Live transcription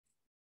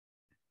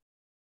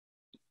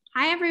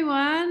Hi,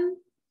 everyone.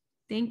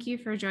 Thank you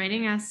for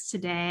joining us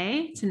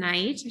tonight,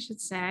 I should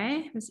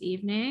say, this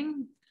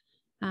evening.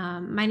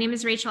 My name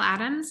is Rachel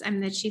Adams.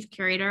 I'm the Chief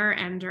Curator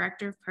and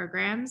Director of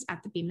Programs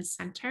at the Bemis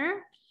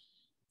Center.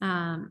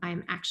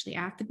 I'm actually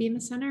at the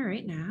Bemis Center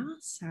right now.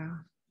 So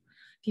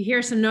if you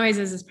hear some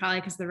noises, it's probably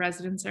because the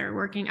residents are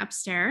working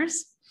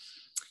upstairs.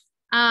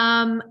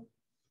 And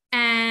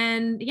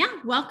yeah,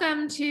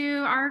 welcome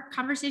to our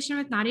conversation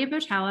with Nadia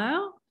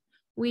Botello.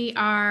 We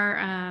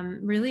are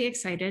really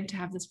excited to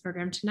have this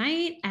program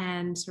tonight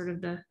and sort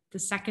of the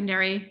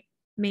secondary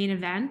main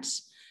event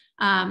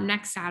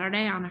next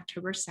Saturday on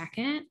October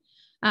 2nd.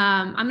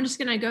 I'm just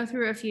going to go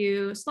through a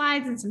few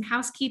slides and some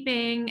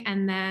housekeeping,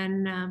 and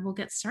then we'll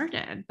get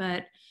started.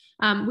 But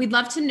we'd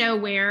love to know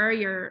where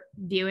you're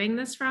viewing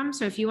this from.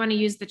 So if you want to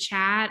use the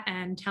chat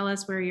and tell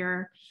us where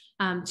you're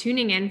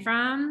tuning in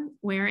from,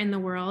 where in the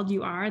world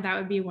you are, that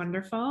would be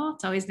wonderful.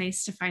 It's always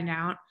nice to find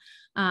out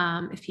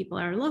if people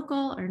are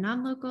local or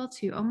non-local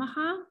to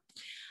Omaha.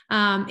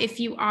 If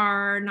you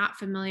are not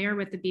familiar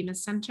with the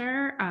Bemis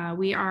Center,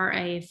 we are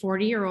a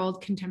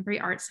 40-year-old contemporary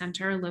art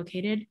center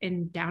located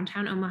in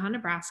downtown Omaha,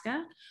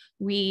 Nebraska.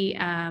 We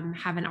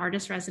have an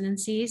artist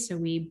residency, so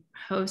we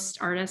host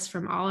artists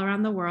from all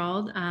around the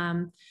world.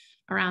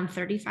 Around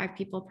 35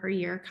 people per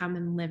year come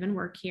and live and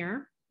work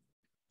here.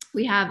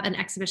 We have an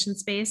exhibition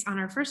space on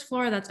our first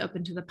floor that's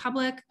open to the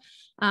public.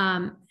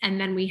 And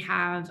then we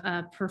have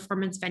a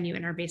performance venue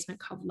in our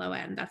basement called Low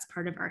End. That's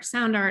part of our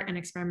sound art and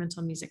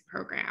experimental music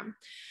program.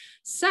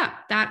 So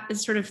that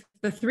is sort of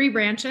the three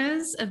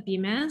branches of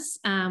Bemis.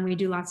 We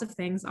do lots of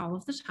things all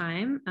of the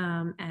time.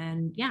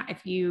 And yeah,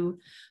 if you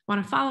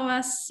want to follow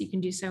us, you can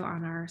do so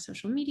on our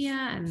social media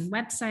and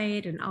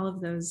website and all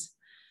of those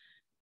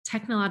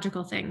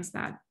technological things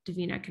that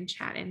Davina can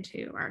chat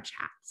into our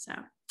chat.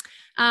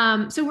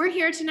 So we're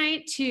here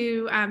tonight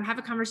to have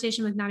a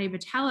conversation with Nadia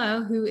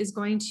Botello, who is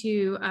going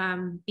to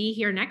be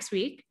here next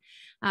week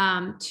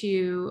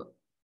to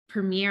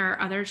premiere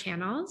Other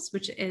Channels,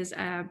 which is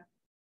a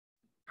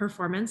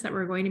performance that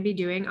we're going to be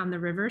doing on the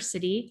River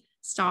City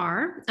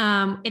Star.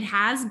 It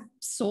has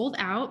sold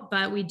out,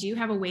 but we do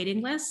have a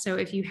waiting list. So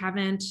if you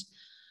haven't,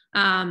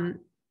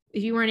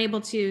 if you weren't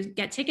able to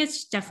get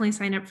tickets, definitely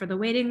sign up for the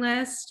waiting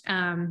list.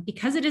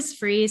 Because it is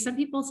free, some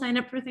people sign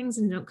up for things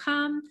and don't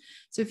come.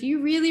 So if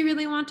you really,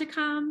 really want to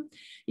come,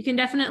 you can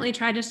definitely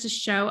try just to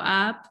show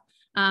up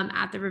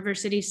at the River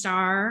City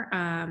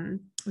Star,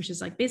 which is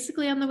like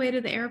basically on the way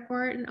to the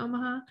airport in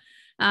Omaha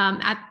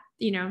at,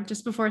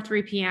 just before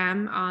 3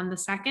 p.m. on the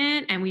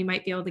 2nd, and we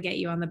might be able to get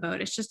you on the boat.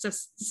 It's just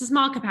it's a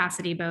small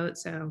capacity boat.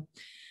 So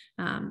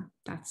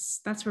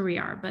that's where we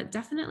are, but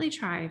definitely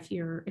try if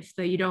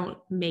you don't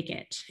make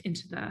it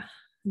into the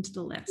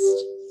list.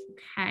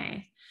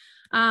 Okay.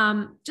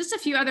 Just a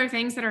few other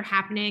things that are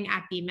happening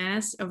at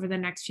Bemis over the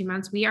next few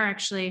months. We are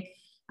actually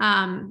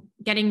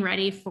getting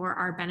ready for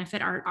our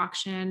benefit art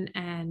auction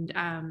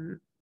and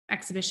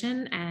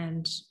exhibition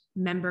and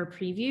member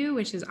preview,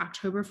 which is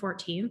October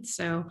 14th.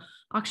 So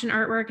auction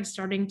artwork is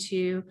starting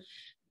to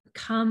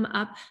come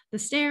up the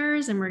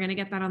stairs, and we're going to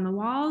get that on the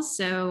walls.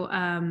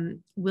 So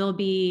we'll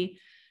be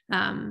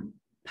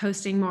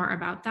posting more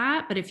about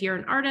that. But if you're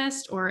an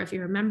artist or if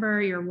you're a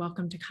member, you're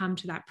welcome to come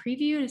to that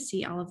preview to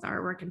see all of the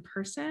artwork in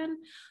person.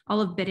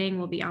 All of bidding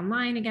will be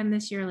online again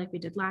this year, like we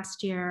did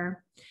last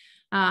year.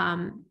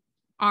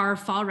 Our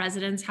fall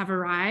residents have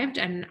arrived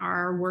and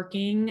are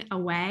working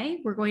away.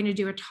 We're going to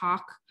do a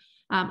talk,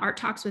 art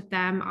talks with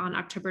them on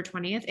October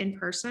 20th in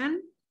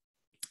person.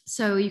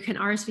 So you can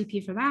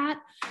RSVP for that.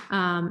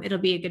 It'll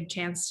be a good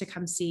chance to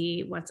come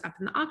see what's up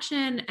in the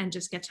auction and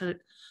just get to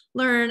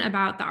learn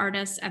about the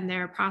artists and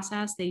their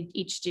process. They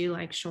each do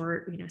like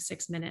short,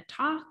 6-minute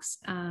talks.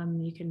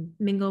 You can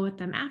mingle with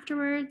them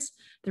afterwards.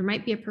 There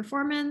might be a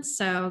performance,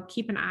 so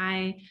keep an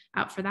eye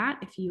out for that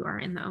if you are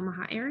in the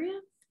Omaha area.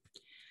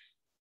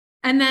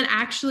 And then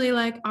actually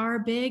like our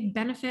big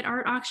benefit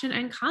art auction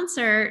and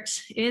concert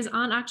is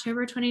on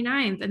October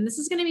 29th. And this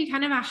is going to be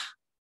kind of a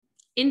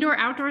indoor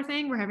outdoor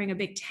thing. We're having a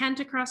big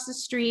tent across the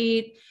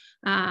street.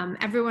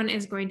 Everyone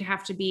is going to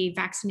have to be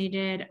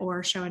vaccinated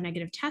or show a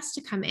negative test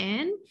to come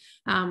in.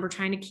 We're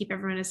trying to keep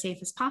everyone as safe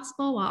as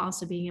possible while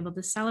also being able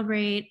to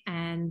celebrate.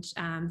 And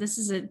this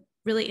is a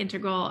really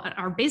integral,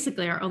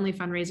 basically our only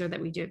fundraiser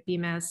that we do at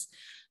Bemis,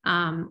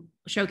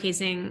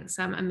 showcasing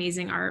some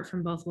amazing art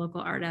from both local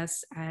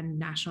artists and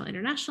national,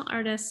 international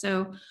artists.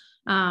 So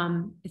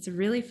it's a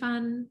really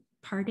fun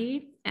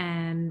party,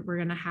 and we're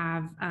going to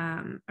have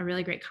a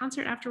really great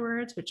concert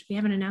afterwards, which we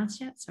haven't announced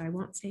yet, so I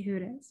won't say who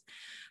it is.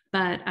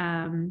 But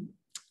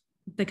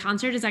the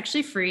concert is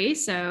actually free,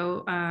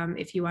 so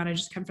if you want to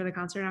just come for the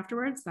concert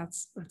afterwards,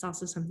 that's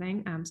also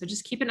something. So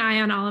just keep an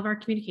eye on all of our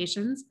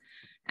communications,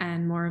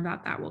 and more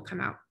about that will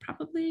come out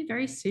probably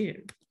very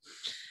soon.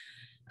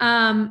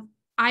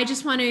 I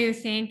just want to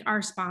thank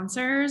our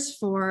sponsors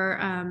for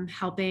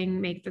helping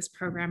make this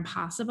program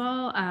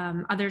possible.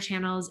 Other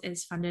Channels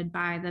is funded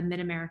by the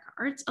Mid-America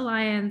Arts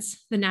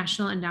Alliance, the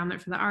National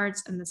Endowment for the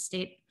Arts, and the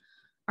State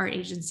art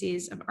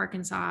agencies of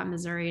Arkansas,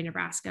 Missouri,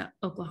 Nebraska,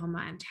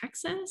 Oklahoma, and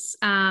Texas.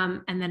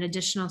 And then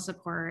additional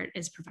support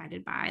is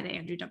provided by the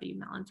Andrew W.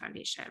 Mellon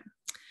Foundation.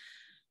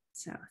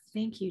 So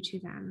thank you to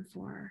them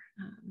for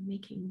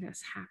making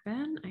this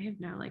happen. I have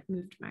now like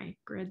moved my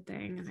grid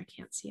thing and I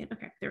can't see it.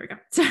 Okay, there we go.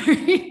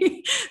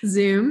 Sorry,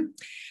 Zoom.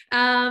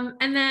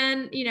 And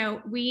then, you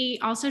know, we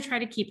also try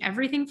to keep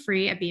everything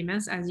free at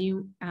Bemis, as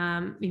you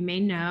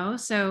may know.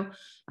 So,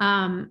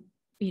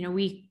 you know,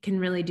 we can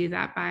really do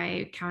that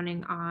by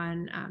counting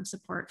on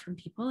support from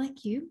people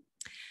like you,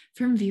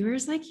 from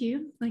viewers like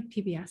you, like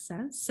PBS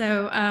says.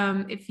 So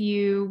if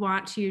you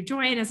want to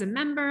join as a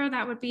member,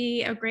 that would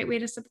be a great way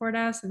to support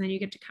us. And then you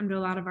get to come to a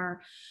lot of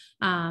our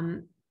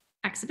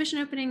exhibition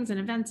openings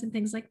and events and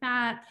things like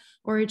that,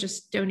 or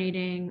just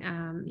donating,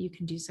 you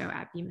can do so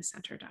at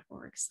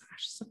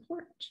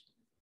bemiscenter.org/support.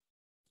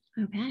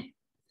 Okay,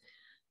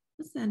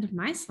 that's the end of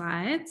my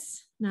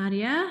slides.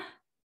 Nadia,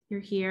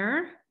 you're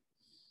here.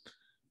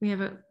 We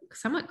have a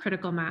somewhat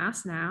critical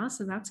mass now,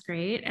 so that's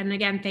great. And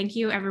again, thank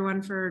you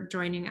everyone for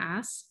joining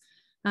us.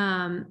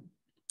 Nadia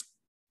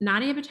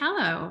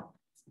Botello.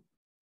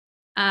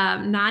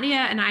 Nadia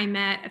and I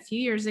met a few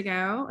years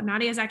ago.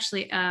 Nadia is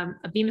actually a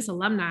Bemis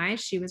alumni.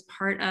 She was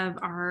part of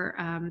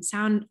our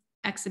sound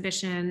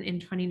exhibition in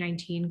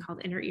 2019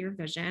 called Inner Ear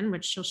Vision,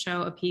 which she'll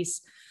show a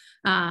piece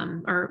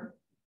or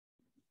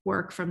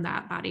work from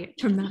that body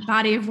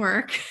of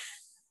work.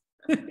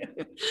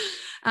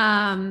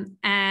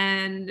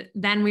 And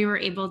then we were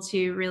able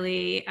to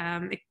really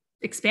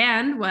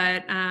expand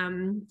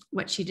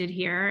what she did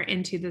here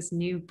into this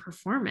new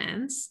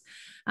performance,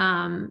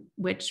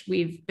 which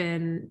we've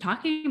been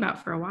talking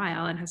about for a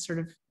while and has sort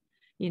of,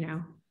 you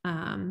know,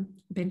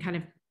 been kind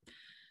of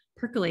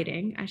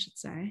percolating, I should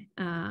say.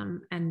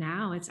 And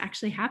now it's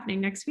actually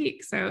happening next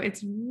week. So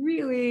it's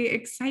really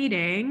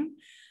exciting.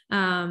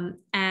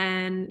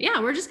 And yeah,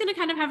 we're just going to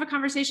kind of have a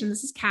conversation.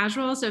 This is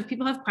casual. So if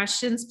people have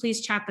questions,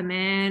 please chat them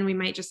in. We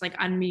might just like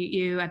unmute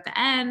you at the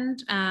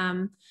end.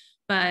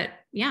 But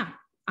yeah,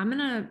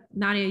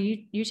 Nadia,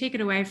 you take it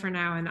away for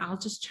now, and I'll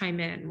just chime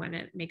in when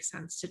it makes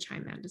sense to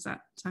chime in. Does that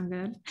sound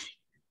good?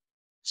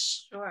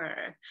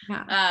 Sure.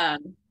 Yeah.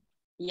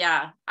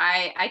 Yeah,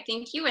 I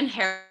think you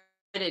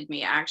inherited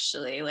me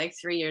actually like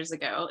 3 years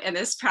ago in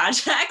this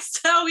project.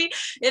 So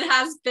it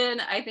has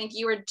been, I think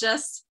you were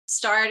just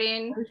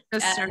starting.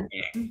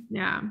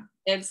 Yeah.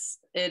 It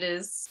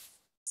is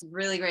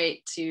really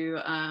great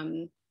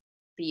to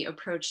be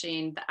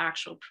approaching the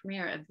actual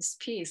premiere of this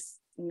piece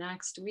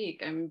next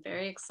week. I'm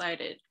very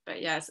excited.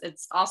 But yes,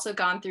 it's also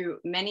gone through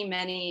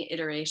many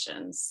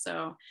iterations.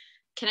 So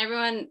can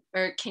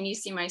you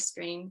see my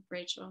screen,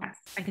 Rachel? Yes,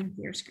 I can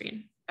see your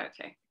screen.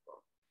 Okay,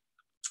 cool.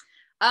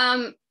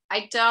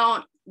 I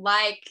don't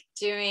like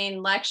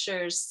doing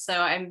lectures, so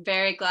I'm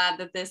very glad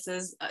that this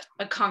is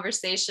a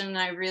conversation.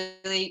 I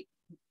really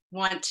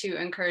want to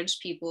encourage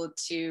people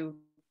to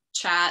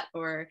chat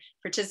or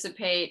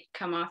participate,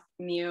 come off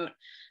mute,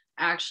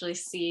 actually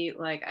see,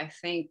 like, I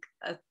think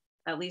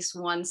at least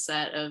one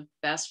set of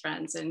best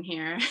friends in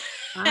here.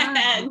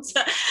 and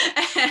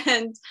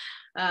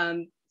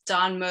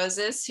Don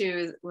Moses,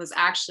 who was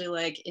actually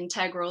like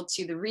integral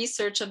to the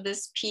research of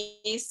this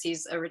piece.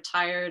 He's a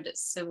retired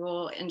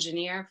civil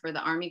engineer for the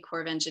Army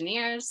Corps of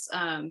Engineers.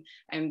 I'm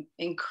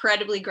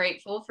incredibly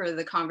grateful for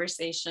the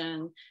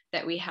conversation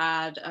that we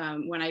had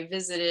when I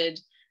visited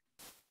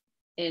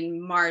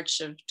in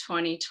March of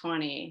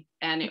 2020,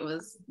 and it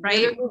was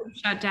right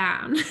shut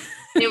down.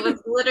 It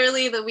was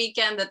literally the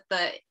weekend that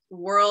the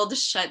world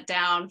shut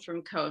down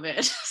from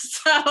COVID.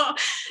 So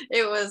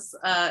it was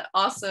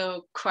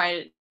also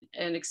quite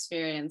an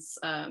experience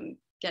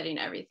getting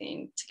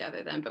everything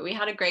together then. But we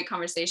had a great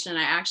conversation.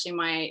 I actually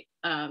might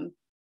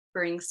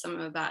bring some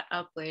of that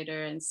up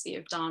later and see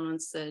if Don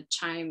wants to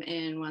chime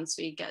in once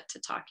we get to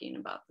talking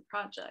about the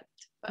project.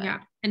 But yeah,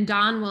 and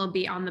Don will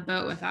be on the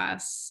boat with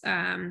us.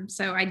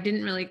 So I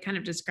didn't really kind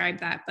of describe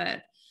that,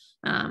 but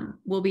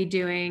we'll be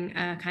doing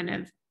a kind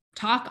of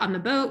talk on the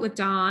boat with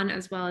Don,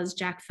 as well as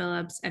Jack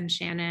Phillips and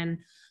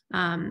Shannon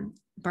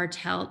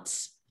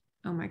Bartelt.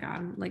 Oh my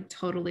God, like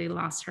totally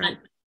lost her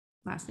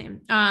last name,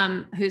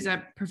 who's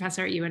a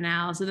professor at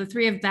UNL. So the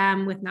three of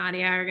them with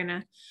Nadia are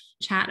gonna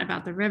chat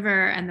about the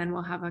river, and then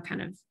we'll have a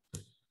kind of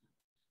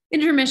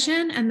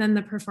intermission, and then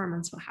the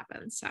performance will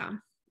happen. So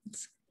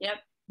it's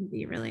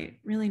be really,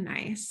 really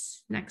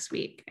nice next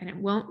week, and it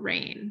won't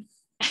rain.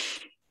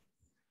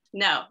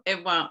 No,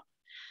 it won't.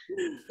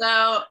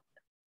 So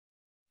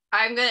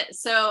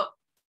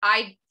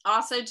I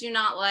also do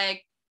not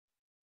like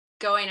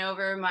going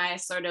over my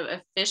sort of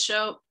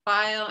official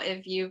bio.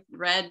 If you've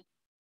read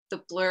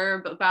the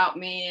blurb about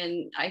me,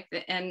 and I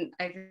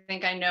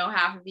think I know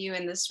half of you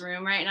in this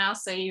room right now,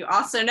 so you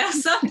also know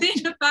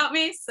something about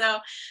me. So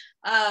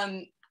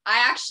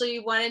I actually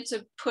wanted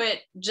to put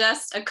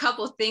just a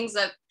couple things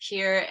up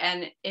here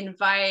and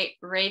invite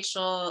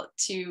Rachel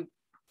to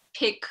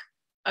pick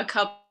a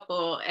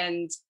couple,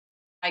 and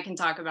I can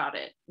talk about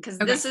it, because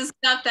this is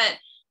stuff that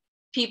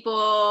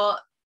people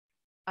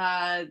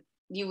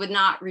you would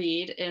not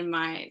read in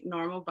my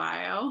normal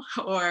bio,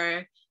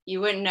 or you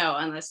wouldn't know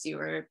unless you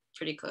were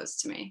pretty close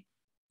to me.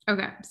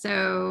 Okay,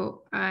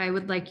 so I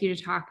would like you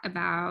to talk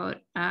about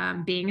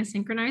being a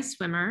synchronized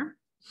swimmer.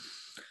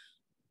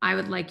 I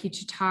would like you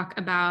to talk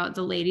about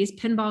the ladies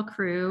pinball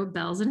crew,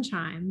 bells and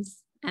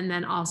chimes, and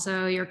then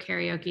also your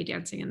karaoke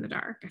dancing in the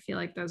dark. I feel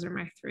like those are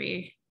my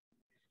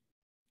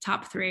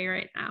top three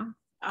right now.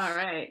 All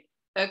right.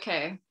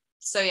 Okay.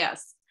 So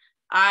yes,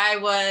 I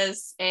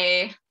was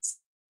a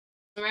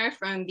swimmer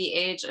from the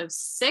age of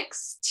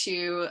 6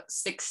 to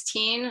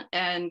 16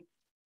 and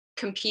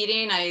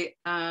competing. I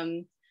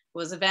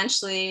was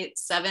eventually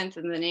 7th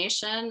in the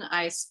nation.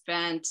 I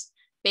spent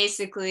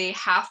basically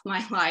half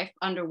my life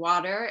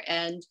underwater,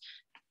 and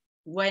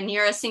when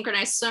you're a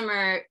synchronized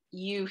swimmer,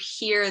 you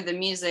hear the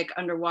music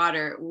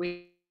underwater.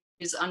 We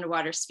use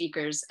underwater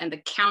speakers, and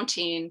the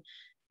counting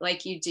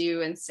like you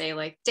do in, say,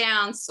 like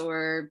dance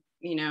or,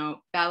 you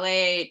know,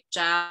 ballet,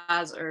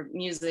 jazz, or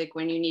music,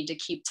 when you need to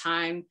keep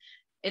time,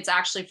 it's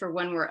actually for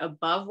when we're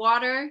above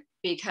water,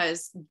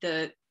 because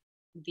the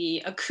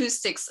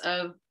acoustics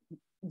of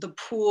the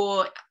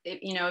pool,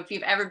 you know, if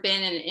you've ever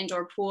been in an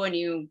indoor pool and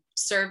you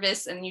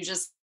service and you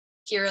just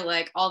hear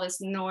like all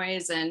this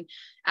noise and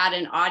add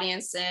an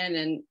audience in,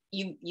 and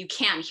you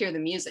can't hear the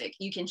music.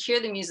 You can hear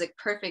the music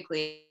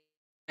perfectly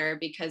there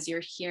because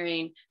you're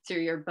hearing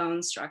through your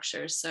bone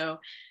structure. So,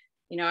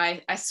 you know,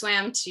 I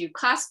swam to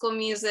classical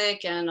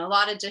music and a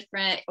lot of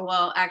different,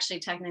 well, actually,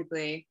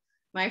 technically,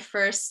 my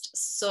first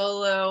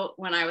solo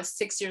when I was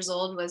 6 years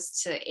old was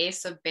to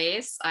Ace of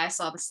Base. I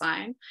Saw the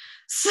Sign.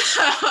 So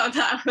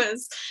that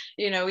was,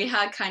 you know, we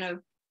had kind of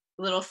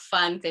little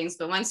fun things,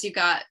 but once you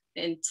got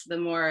into the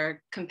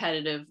more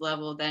competitive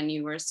level, then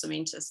you were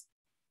swimming to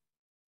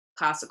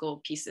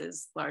classical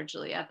pieces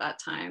largely at that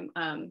time.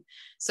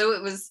 So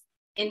it was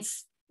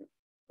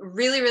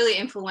really, really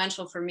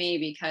influential for me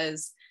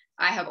because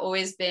I have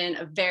always been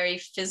a very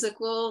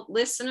physical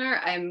listener.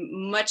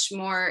 I'm much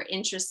more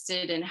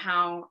interested in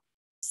how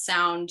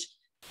sound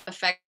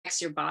affects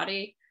your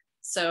body.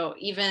 So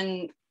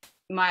even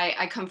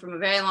I come from a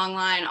very long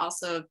line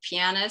also of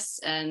pianists.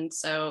 And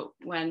so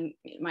when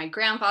my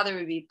grandfather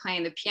would be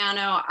playing the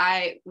piano,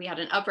 we had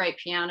an upright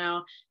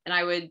piano, and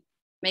I would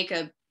make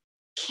a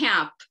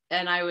camp,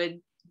 and I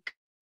would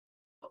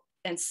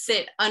and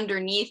sit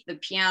underneath the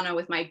piano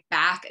with my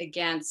back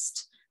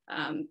against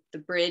the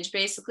bridge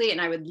basically,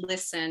 and I would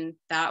listen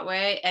that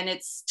way. And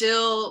it's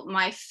still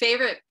my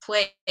favorite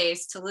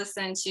place to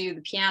listen to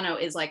the piano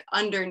is like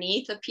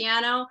underneath a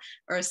piano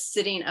or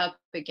sitting up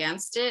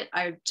against it.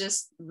 I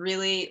just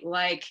really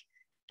like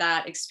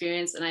that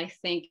experience. And I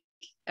think,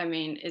 I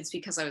mean, it's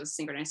because I was a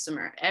synchronized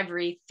swimmer.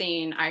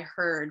 Everything I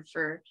heard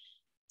for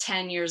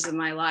 10 years of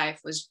my life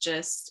was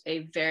just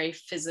a very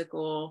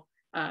physical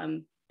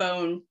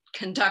bone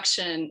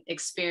conduction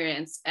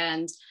experience.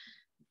 And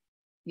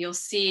you'll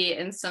see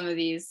in some of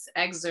these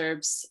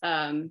excerpts,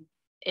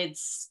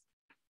 it's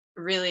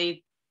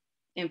really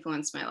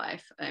influenced my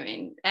life. I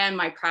mean, and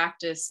my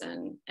practice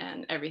and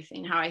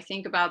everything, how I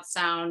think about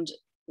sound,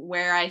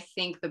 where I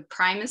think the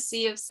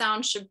primacy of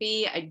sound should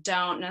be. I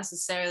don't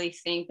necessarily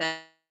think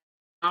that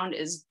sound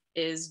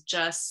is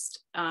just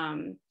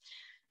an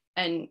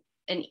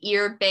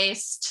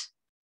ear-based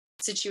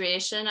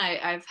situation.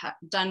 I've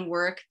done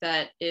work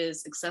that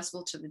is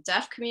accessible to the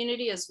deaf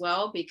community as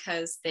well,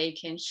 because they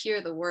can hear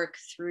the work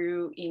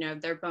through, you know,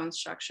 their bone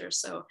structure.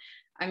 So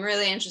I'm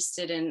really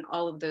interested in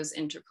all of those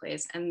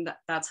interplays, and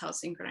that's how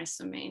synchronized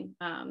swimming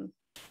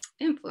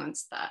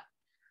influenced that.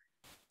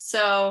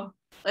 So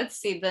let's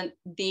see,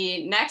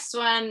 the next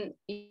one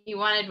you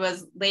wanted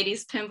was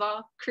ladies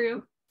pinball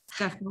crew.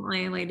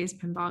 Definitely ladies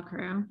pinball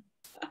crew.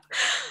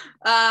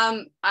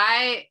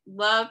 I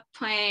love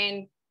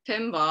playing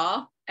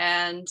pinball,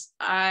 and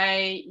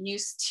I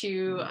used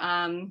to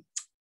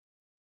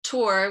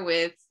tour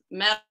with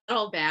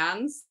metal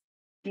bands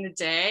in the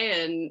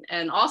day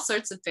and all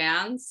sorts of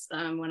bands.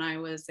 When I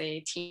was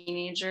a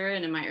teenager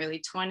and in my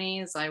early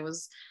 20s, I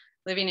was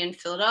living in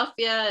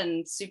Philadelphia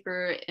and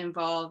super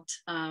involved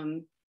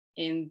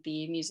in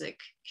the music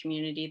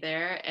community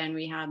there. And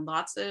we had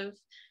lots of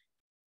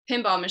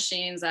pinball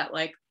machines at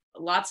like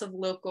lots of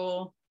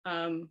local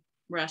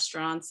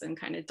restaurants and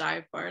kind of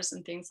dive bars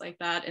and things like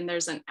that. And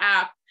there's an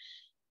app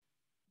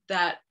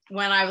that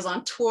when I was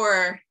on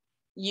tour,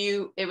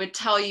 it would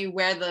tell you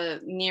where the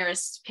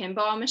nearest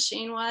pinball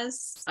machine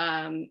was.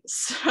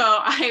 So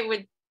I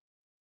would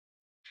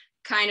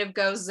kind of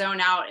go zone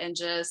out and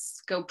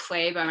just go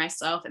play by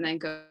myself and then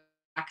go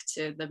back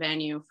to the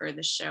venue for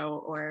the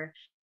show or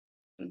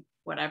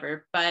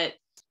whatever. But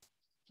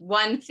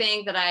one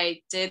thing that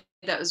I did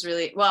that was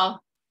really,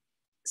 well,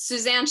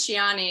 Suzanne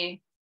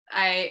Ciani,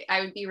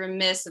 I would be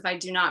remiss if I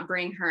do not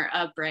bring her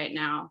up right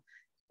now.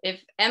 If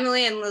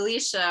Emily and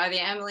Lalisha are the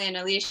Emily and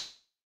Alicia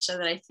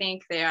that I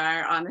think they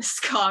are on this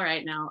call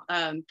right now,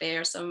 they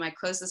are some of my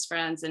closest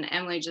friends, and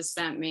Emily just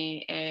sent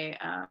me a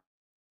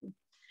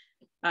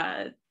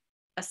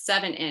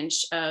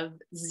 7-inch of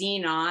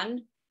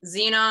Xenon.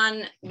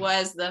 Xenon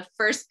was the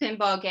first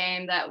pinball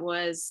game that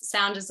was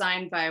sound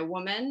designed by a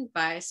woman,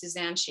 by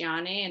Suzanne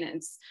Ciani, and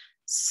it's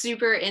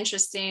super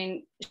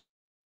interesting.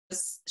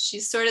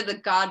 she's sort of the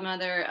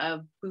godmother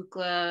of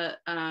Buchla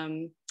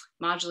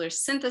modular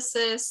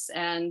synthesis,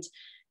 and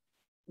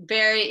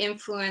very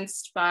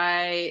influenced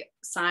by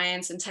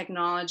science and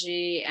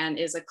technology, and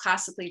is a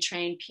classically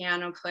trained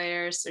piano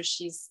player. So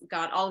she's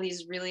got all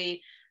these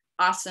really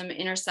awesome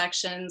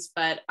intersections.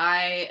 But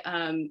I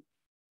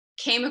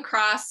came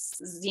across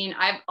Zine.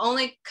 I've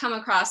only come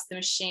across the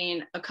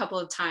machine a couple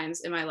of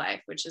times in my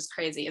life, which is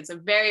crazy. It's a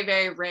very,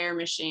 very rare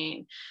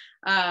machine.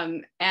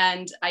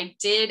 And I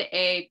did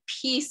a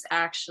piece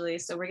actually.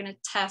 So we're going to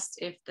test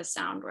if the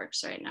sound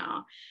works right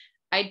now.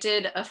 I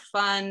did a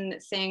fun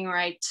thing where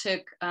I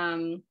took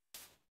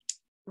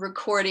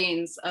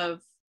recordings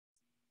of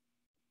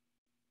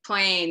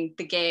playing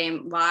the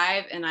game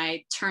live, and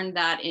I turned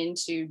that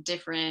into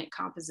different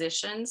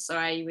compositions. So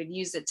I would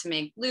use it to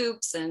make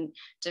loops and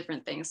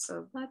different things.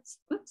 So let's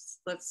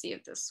see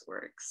if this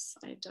works.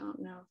 I don't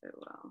know if it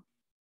will.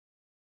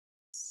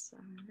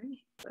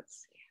 Sorry,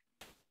 let's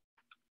see.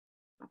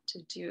 I have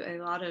to do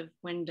a lot of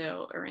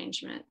window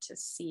arrangement to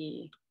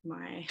see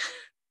my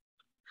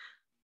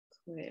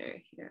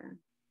player here.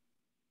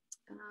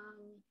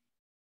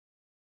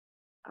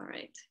 All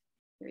right,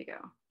 here we go.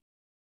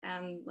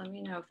 And let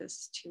me know if this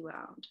is too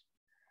loud.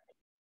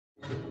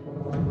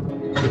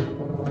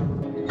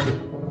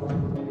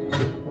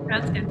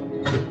 That's good.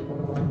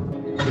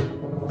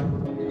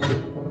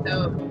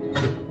 So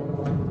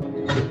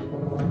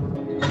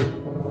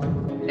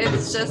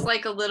it's just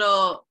like a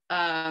little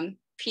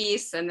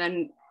piece, and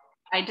then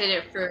I did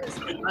it for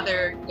some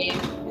other games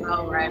as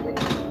well, where I would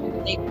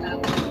take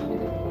them,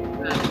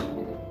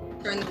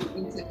 turn them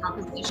into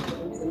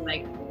compositions and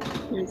like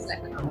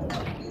 10-second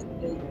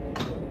pieces.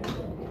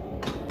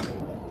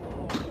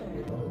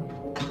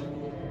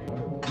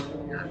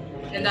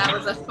 And that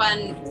was a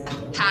fun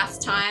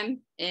pastime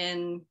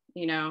in,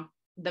 you know,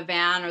 the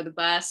van or the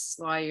bus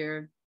while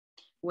you're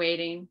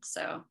waiting.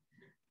 So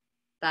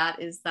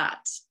that is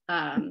that.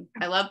 I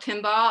love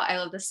pinball. I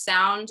love the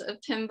sound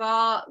of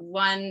pinball.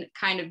 One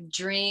kind of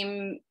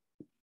dream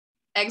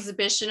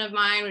exhibition of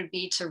mine would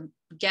be to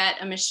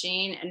get a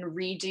machine and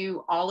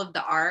redo all of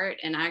the art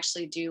and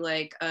actually do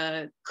like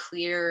a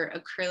clear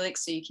acrylic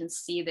so you can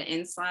see the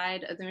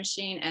inside of the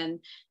machine, and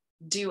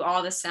do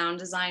all the sound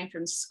design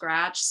from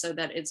scratch so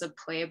that it's a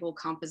playable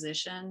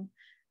composition.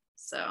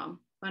 So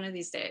one of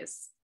these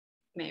days,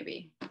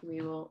 maybe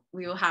we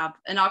will have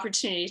an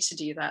opportunity to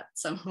do that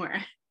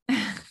somewhere.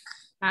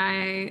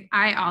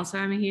 I also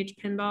am a huge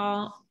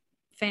pinball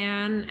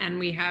fan, and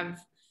we have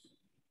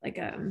like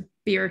a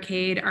beer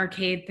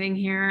arcade thing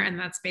here, and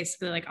that's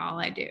basically like all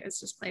I do is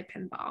just play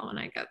pinball when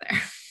I go there.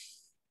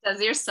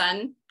 Does your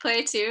son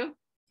play too?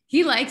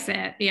 He likes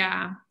it.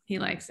 Yeah, he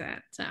likes it.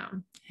 So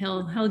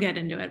he'll get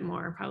into it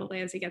more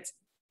probably as he gets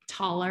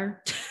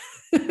taller.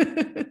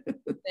 Kind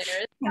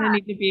of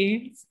need to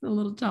be a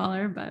little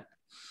taller, but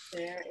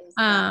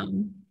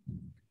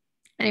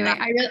anyway,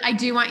 I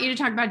do want you to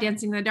talk about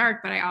Dancing in the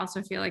Dark, but I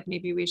also feel like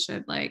maybe we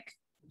should like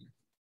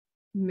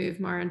move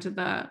more into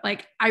the,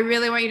 like, I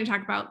really want you to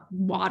talk about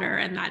water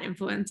and that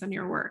influence on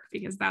your work,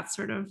 because that's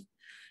sort of,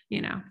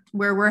 you know,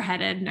 where we're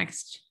headed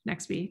next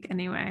week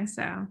anyway.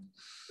 So yeah,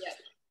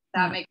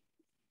 that makes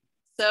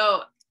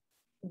so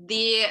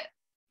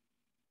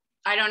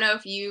I don't know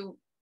if you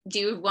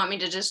want me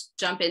to just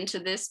jump into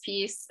this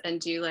piece and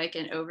do like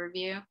an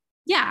overview.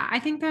 Yeah, I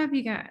think that would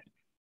be good.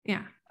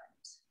 Yeah.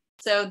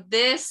 So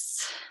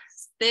this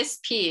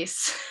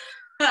piece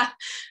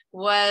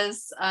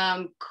was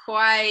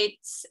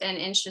quite an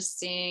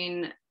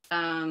interesting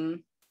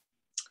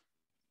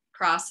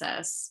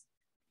process.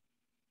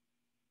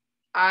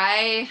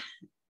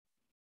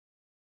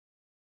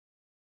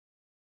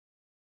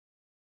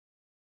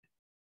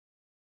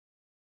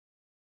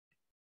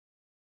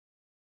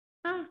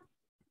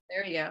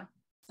 There we go.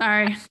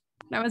 Sorry,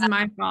 that was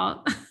my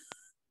fault.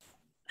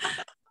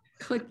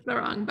 Clicked the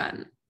wrong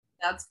button.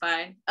 That's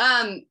fine.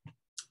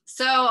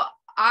 So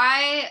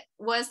I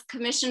was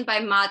commissioned by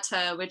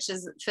MATA, which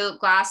is Philip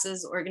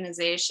Glass's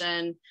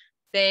organization.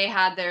 They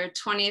had their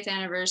 20th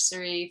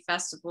anniversary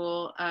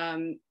festival.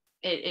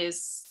 It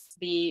is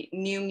the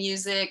new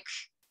music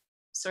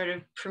sort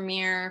of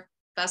premiere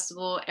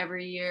festival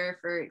every year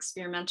for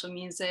experimental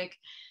music.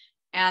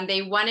 And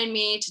they wanted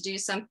me to do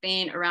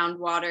something around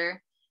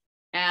water.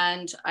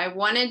 And I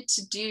wanted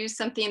to do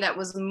something that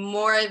was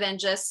more than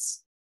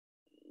just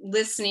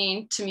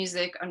listening to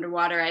music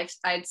underwater.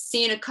 I'd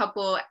seen a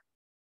couple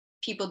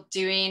people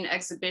doing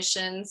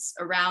exhibitions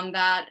around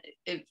that.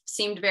 It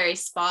seemed very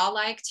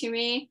spa-like to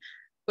me,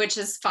 which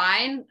is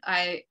fine.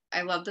 I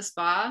love the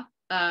spa.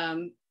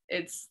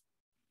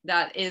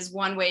 That is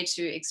one way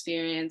to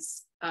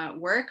experience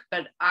work,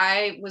 but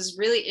I was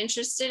really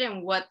interested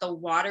in what the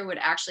water would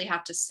actually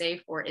have to say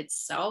for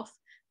itself.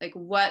 Like,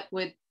 what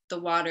would the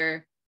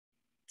water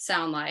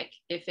sound like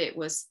if it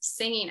was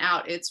singing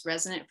out its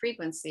resonant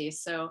frequency?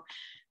 So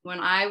when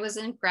I was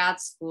in grad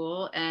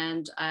school,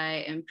 and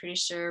I am pretty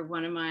sure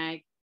one of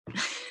my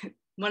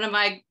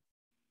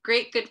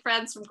great good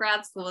friends from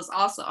grad school is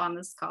also on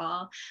this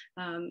call.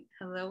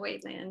 Hello,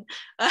 Waitlin.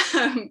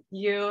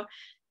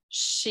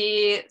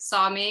 She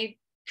saw me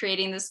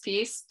creating this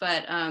piece,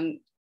 but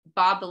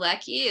Bob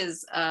Bilecki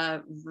is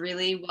a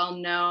really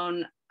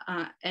well-known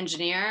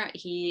engineer.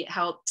 He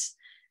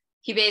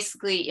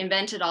basically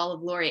invented all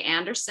of Laurie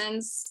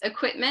Anderson's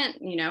equipment,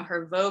 you know,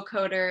 her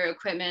vocoder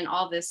equipment,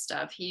 all this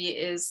stuff. He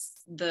is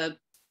the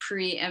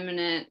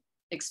preeminent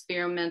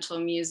experimental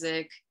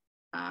music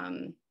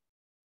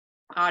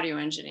audio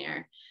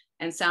engineer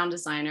and sound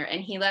designer.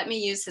 And he let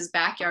me use his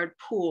backyard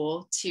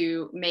pool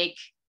to make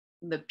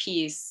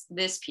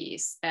this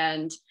piece.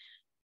 And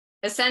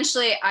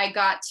essentially I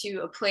got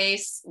to a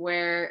place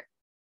where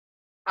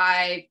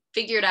I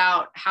figured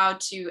out how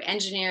to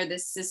engineer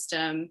this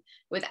system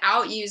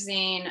without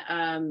using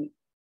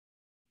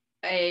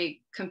a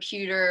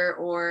computer,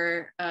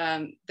 or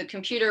the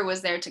computer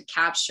was there to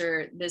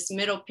capture this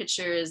middle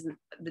picture is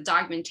the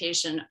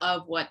documentation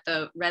of what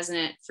the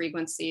resonant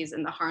frequencies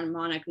and the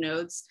harmonic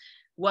nodes,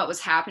 what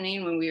was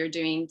happening when we were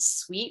doing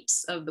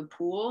sweeps of the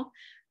pool.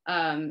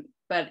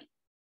 But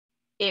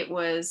it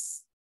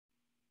was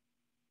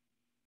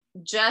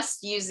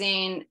just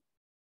using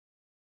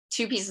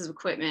two pieces of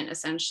equipment,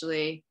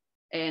 essentially,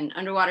 an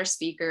underwater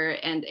speaker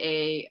and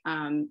a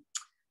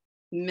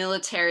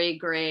military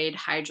grade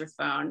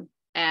hydrophone,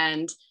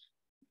 and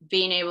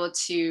being able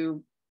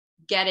to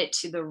get it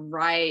to the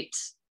right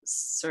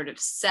sort of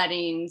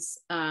settings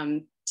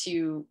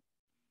to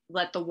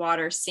let the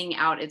water sing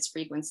out its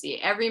frequency.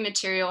 Every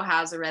material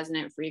has a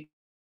resonant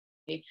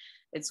frequency.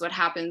 It's what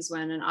happens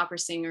when an opera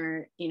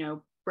singer, you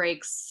know,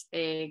 breaks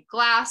a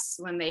glass.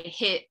 When they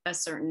hit a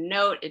certain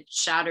note, it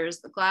shatters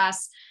the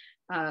glass.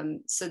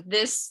 So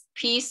this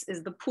piece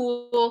is the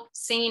pool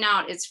singing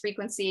out its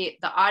frequency.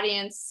 The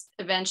audience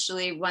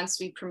eventually, once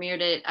we premiered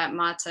it at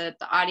Mata,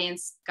 the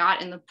audience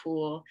got in the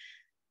pool.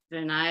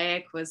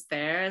 Vinayak was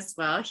there as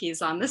well.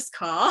 He's on this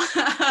call.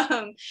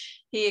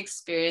 He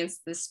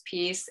experienced this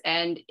piece,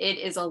 and it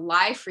is a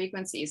live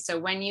frequency. So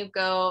when you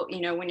go,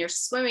 you know, when you're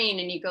swimming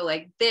and you go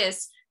like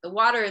this, the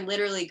water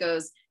literally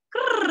goes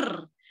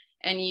grrr,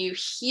 and you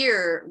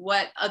hear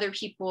what other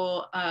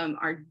people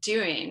are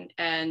doing,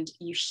 and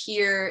you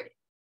hear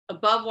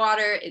above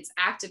water, it's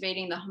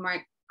activating the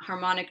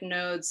harmonic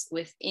nodes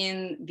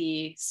within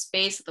the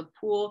space of the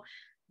pool.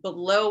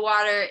 Below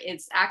water,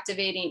 it's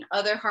activating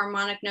other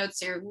harmonic notes.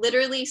 So you're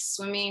literally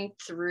swimming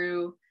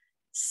through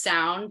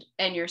sound,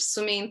 and you're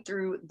swimming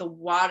through the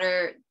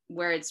water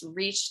where it's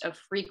reached a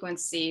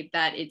frequency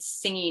that it's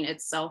singing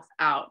itself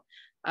out.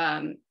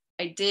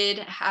 I did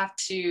have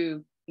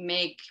to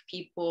make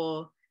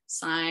people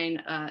sign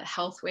a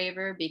health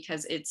waiver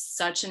because it's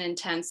such an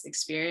intense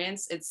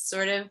experience. It's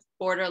sort of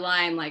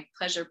borderline like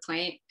pleasure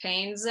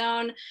pain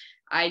zone.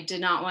 I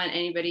did not want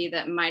anybody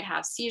that might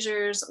have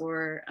seizures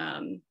or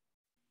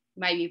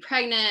might be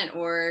pregnant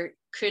or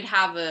could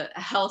have a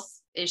health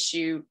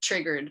issue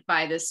triggered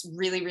by this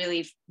really,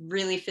 really,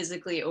 really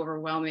physically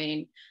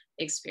overwhelming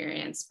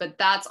experience. But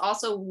that's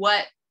also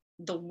what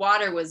the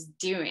water was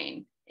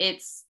doing.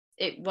 It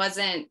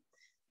wasn't,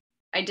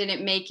 I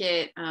didn't make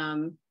it,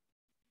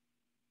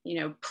 you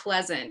know,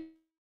 pleasant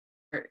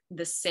for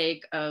the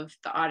sake of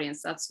the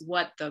audience. That's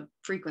what the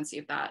frequency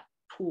of that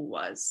pool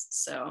was.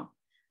 So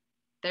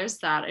there's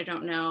that. I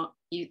don't know.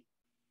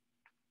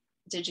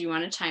 Did you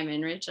want to chime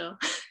in, Rachel?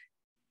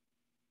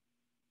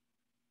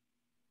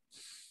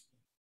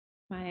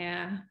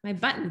 My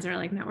buttons are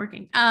like not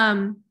working.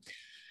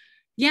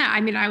 Yeah,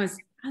 I mean, I was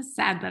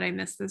sad that I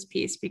missed this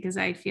piece because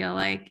I feel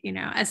like, you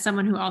know, as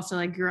someone who also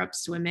like grew up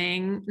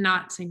swimming,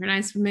 not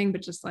synchronized swimming,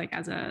 but just like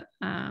as a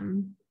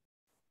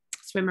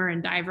swimmer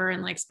and diver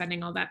and like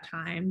spending all that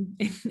time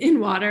in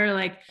water,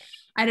 like,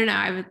 I don't know,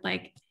 I would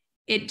like,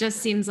 it just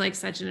seems like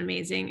such an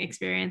amazing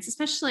experience,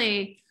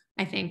 especially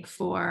I think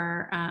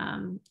for,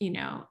 you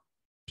know,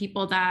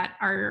 people that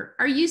are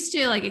used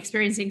to like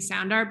experiencing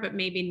sound art, but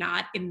maybe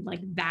not in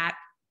like that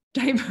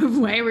type of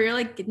way where you're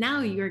like,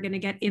 now you're going to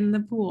get in the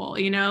pool,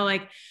 you know,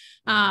 like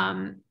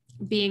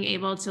being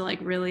able to like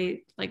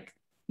really like,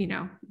 you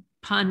know,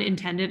 pun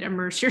intended,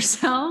 immerse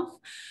yourself.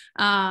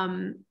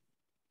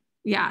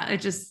 Yeah,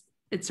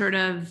 it's sort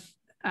of,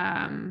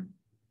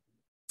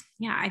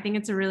 yeah, I think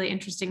it's a really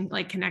interesting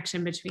like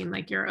connection between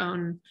like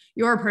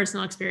your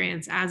personal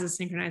experience as a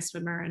synchronized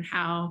swimmer and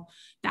how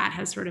that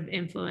has sort of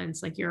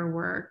influenced like your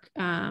work,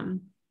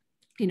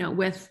 you know,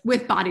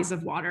 with bodies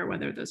of water,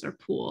 whether those are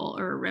pool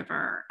or a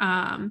river.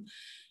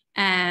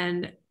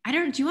 And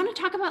do you want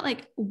to talk about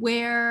like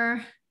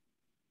where,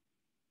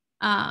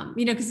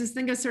 you know, because this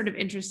thing is sort of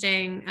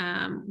interesting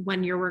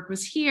when your work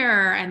was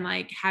here and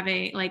like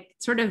having like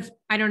sort of,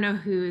 I don't know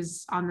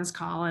who's on this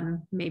call and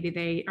maybe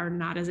they are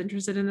not as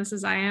interested in this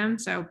as I am.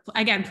 So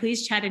again,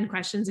 please chat in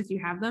questions if you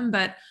have them,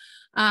 but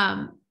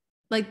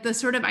like the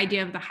sort of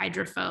idea of the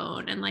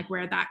hydrophone and like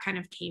where that kind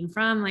of came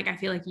from. Like, I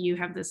feel like you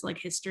have this like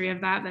history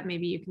of that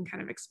maybe you can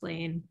kind of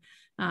explain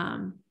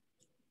a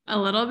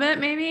little bit,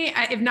 maybe,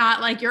 if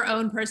not like your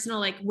own personal,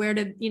 like when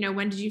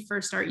did you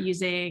first start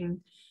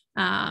using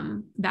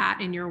that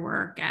in your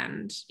work,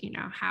 and you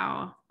know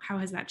how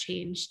has that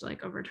changed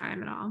like over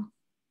time at all?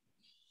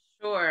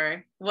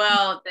 Sure.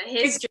 Well, the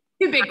history,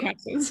 two big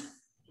questions.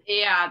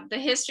 Yeah, the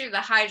history of the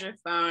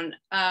hydrophone.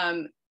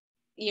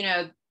 You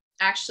know,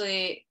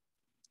 actually,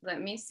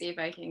 let me see if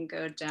I can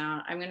go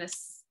down. I'm going to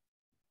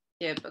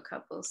skip a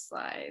couple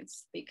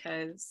slides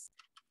because,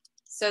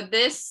 so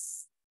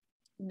this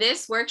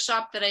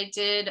workshop that I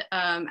did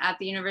at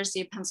the University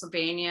of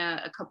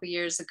Pennsylvania a couple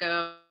years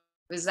ago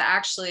was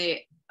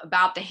actually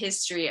about the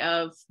history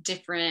of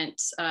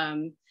different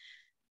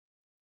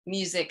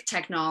music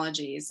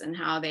technologies and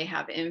how they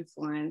have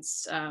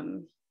influenced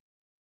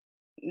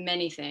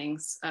many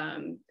things.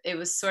 It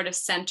was sort of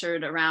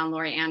centered around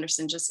Laurie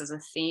Anderson just as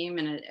a theme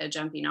and a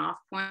jumping off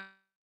point.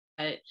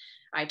 But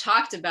I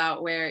talked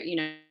about where, you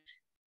know,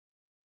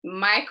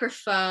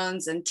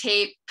 microphones and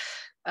tape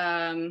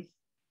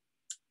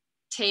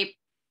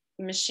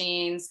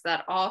machines,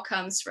 that all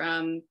comes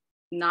from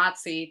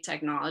Nazi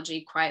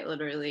technology, quite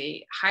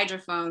literally.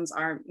 Hydrophones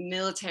are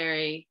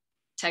military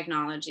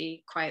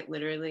technology, quite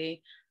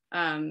literally.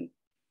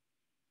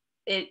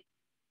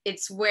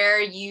 It's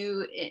where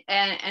you,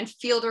 and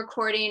field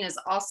recording is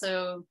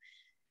also,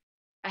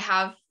 I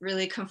have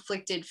really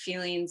conflicted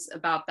feelings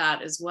about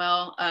that as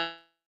well.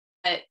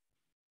 But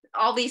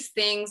all these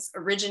things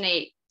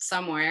originate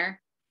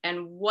somewhere,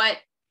 and what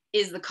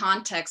is the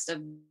context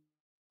of,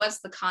 what's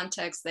the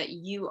context that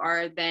you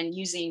are then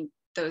using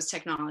those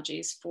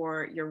technologies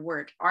for your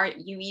work? Are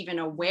you even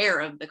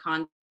aware of the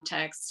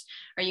context?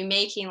 Are you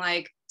making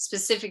like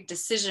specific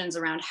decisions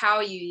around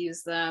how you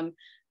use them,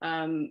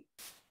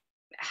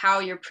 how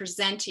you're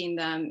presenting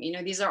them? You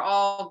know, these are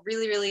all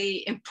really,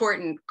 really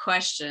important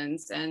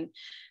questions. And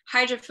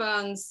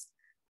hydrophones,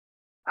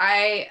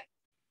 I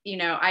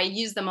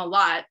use them a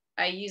lot.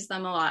 I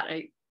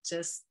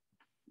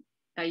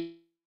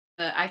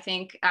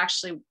think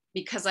actually,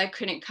 because I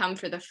couldn't come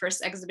for the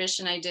first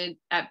exhibition I did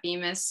at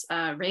Bemis,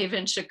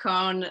 Raven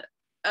Chacon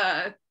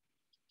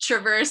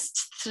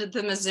traversed to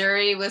the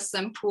Missouri with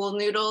some pool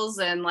noodles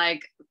and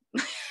like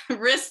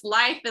risked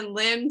life and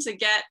limb to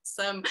get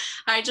some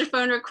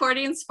hydrophone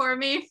recordings for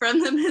me from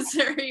the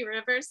Missouri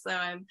River. So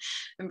I'm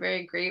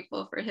very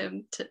grateful for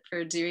him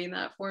for doing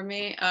that for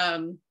me.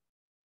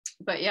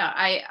 But yeah,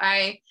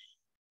 I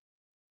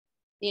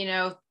you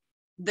know,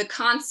 the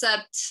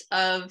concept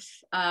of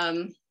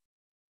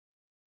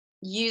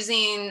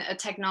using a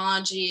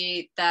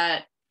technology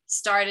that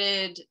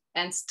started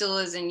and still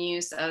is in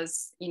use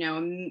as, you know,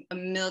 a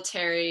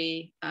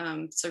military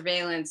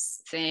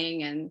surveillance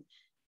thing, and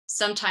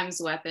sometimes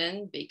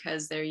weapon,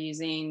 because they're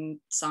using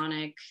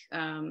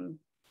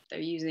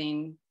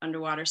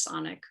underwater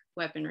sonic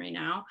weaponry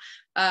now,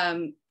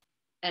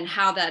 and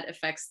how that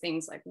affects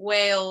things like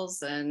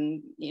whales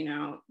and, you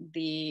know,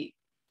 the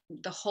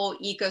whole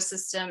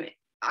ecosystem.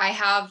 I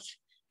have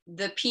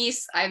the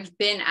piece, I've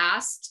been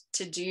asked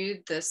to do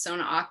the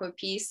Sona Aqua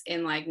piece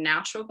in like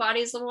natural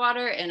bodies of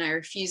water, and I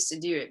refuse to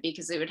do it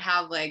because it would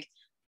have like,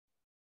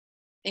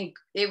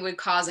 it would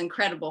cause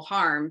incredible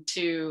harm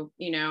to,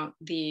 you know,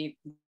 the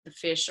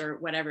fish or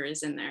whatever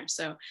is in there.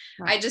 So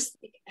right. I just,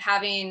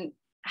 having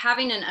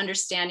an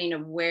understanding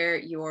of where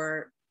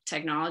your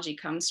technology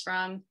comes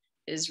from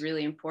is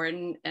really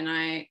important. And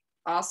I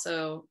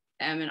also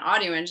am an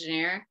audio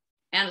engineer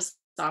and a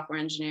software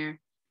engineer,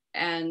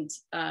 and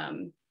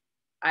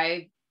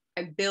I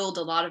build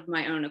a lot of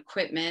my own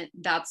equipment.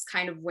 That's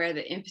kind of where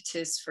the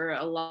impetus for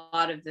a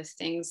lot of the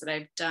things that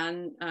I've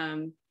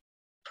done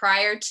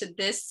prior to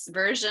this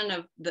version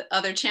of the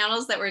other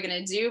channels that we're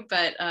going to do.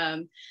 But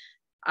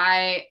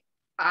I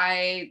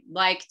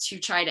like to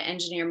try to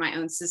engineer my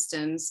own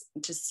systems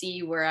to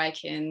see where I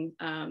can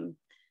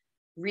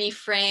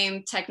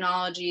reframe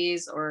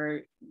technologies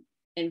or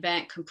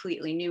invent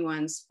completely new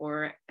ones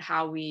for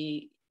how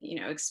we, you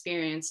know,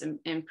 experience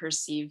and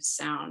perceive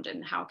sound,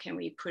 and how can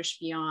we push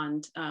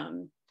beyond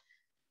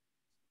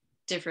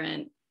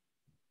different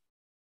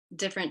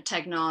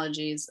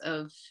technologies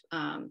of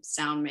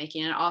sound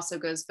making. It also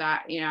goes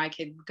back, you know, I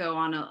could go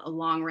on a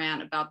long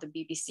rant about the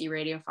BBC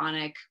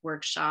Radiophonic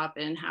Workshop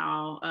and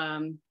how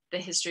the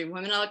history of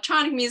women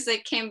electronic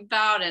music came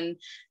about, and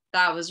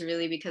that was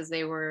really because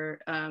they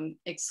were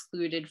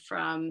excluded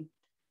from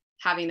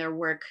having their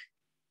work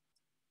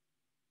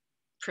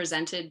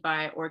presented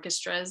by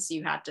orchestras.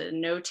 You had to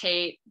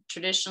notate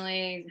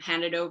traditionally,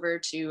 hand it over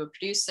to a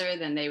producer,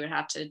 then they would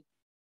have to,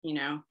 you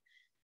know,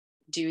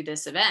 do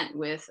this event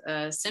with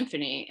a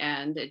symphony,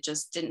 and it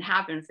just didn't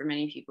happen for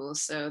many people.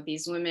 So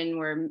these women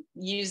were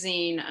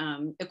using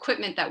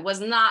equipment that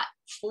was not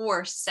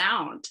for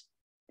sound.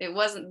 It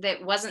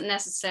wasn't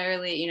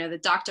necessarily, you know, the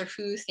Doctor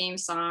Who theme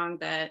song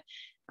that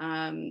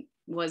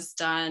was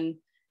done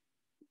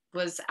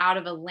was out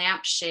of a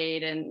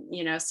lampshade and,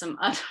 you know, some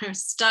other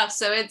stuff.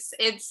 So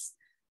it's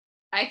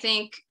I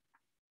think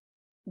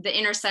the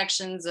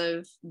intersections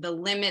of the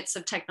limits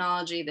of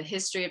technology, the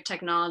history of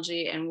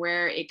technology, and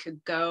where it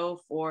could go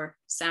for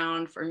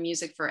sound, for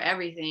music, for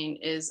everything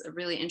is a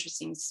really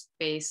interesting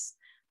space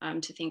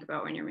to think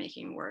about when you're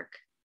making work.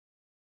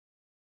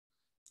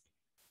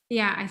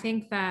 Yeah, I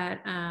think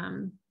that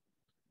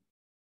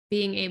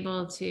being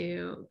able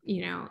to,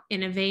 you know,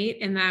 innovate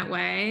in that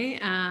way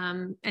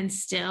and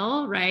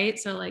still, right?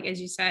 So like, as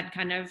you said,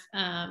 kind of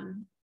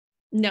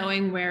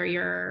knowing where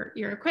your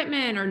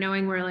equipment or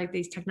knowing where like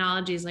these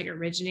technologies like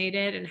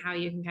originated and how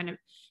you can kind of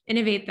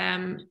innovate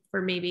them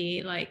for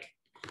maybe like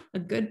a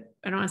good,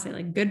 I don't want to say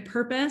like good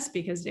purpose,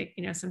 because they,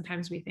 you know,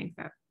 sometimes we think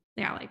that,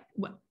 yeah, like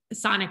what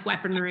sonic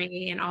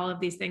weaponry and all of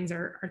these things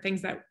are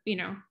things that, you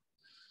know,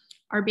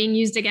 are being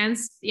used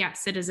against, yeah,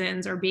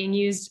 citizens, or being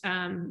used,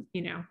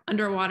 you know,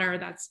 underwater,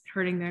 that's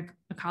hurting the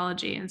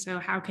ecology. And so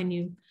how can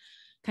you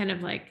kind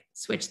of like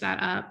switch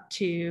that up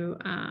to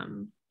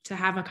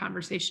have a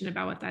conversation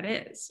about what that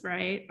is,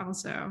 right?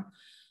 Also,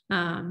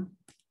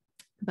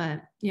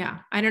 but yeah,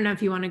 I don't know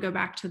if you want to go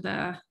back to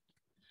the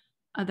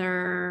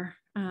other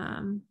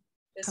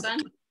this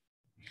one.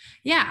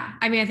 Yeah,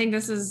 I mean, I think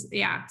this is,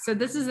 yeah. So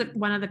this is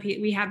one of the,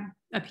 we had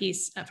a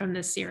piece from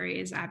this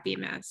series at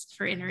Bemis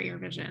for Inner Ear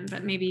Vision,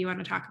 but maybe you want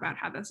to talk about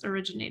how this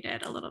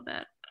originated a little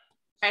bit.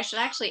 I should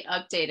actually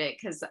update it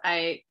because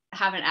I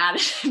haven't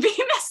added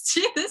Bemis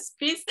to this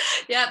piece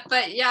yet,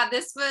 but yeah,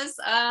 this was,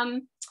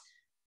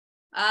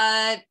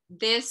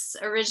 this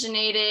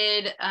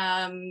originated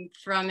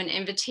from an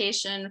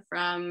invitation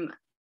from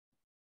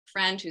a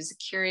friend who's a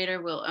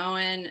curator, Will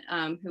Owen,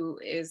 who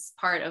is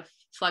part of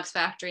Flux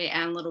Factory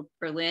and Little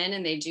Berlin,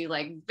 and they do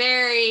like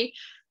very,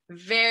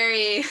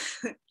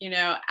 you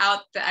know,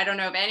 I don't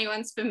know if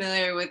anyone's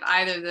familiar with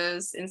either of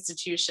those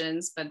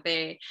institutions, but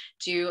they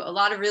do a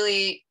lot of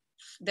really,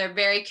 they're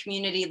very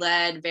community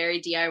led,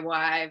 very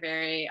DIY,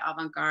 very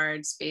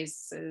avant-garde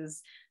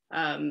spaces.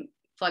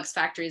 Flux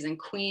Factories in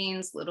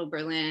Queens, Little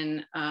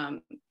Berlin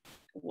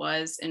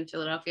was in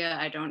Philadelphia.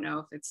 I don't know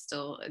if it's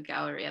still a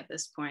gallery at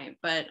this point,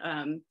 but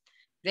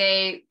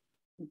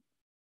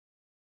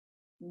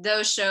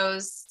those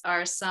shows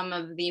are some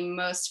of the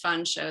most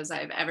fun shows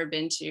I've ever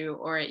been to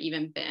or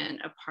even been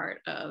a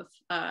part of.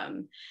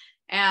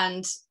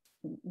 And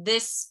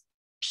this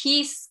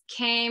piece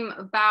came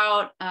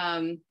about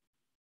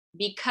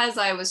because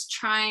I was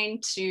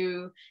trying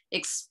to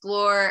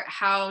explore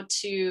how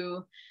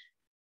to,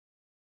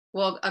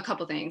 well, a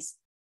couple things.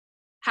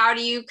 How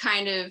do you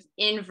kind of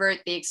invert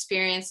the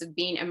experience of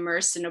being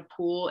immersed in a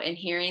pool and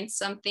hearing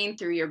something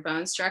through your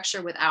bone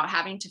structure without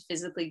having to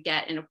physically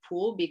get in a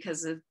pool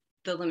because of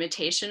the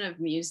limitation of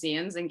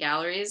museums and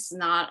galleries?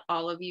 Not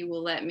all of you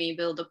will let me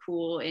build a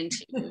pool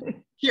into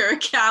your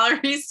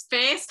gallery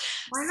space.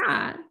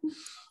 Why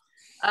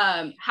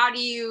not? How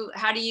do you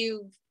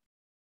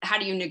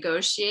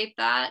negotiate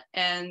that?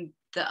 And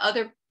the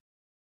other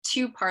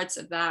two parts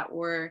of that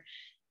were,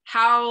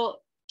 how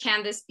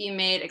can this be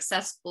made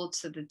accessible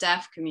to the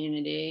deaf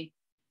community?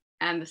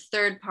 And the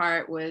third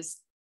part was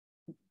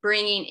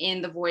bringing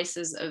in the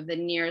voices of the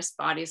nearest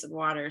bodies of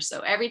water. So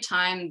every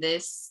time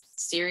this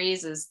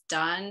series is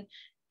done,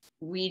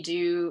 we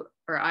do,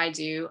 or I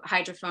do,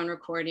 hydrophone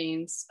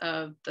recordings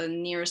of the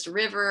nearest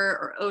river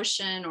or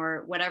ocean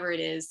or whatever it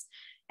is.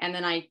 And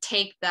then I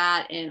take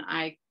that and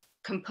I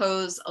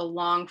compose a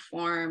long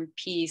form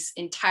piece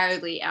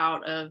entirely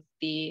out of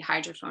the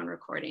hydrophone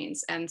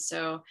recordings. And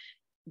so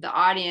the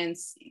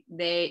audience,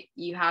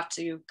 you have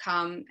to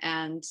come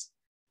and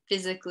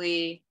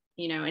physically,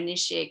 you know,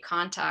 initiate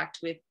contact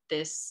with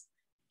this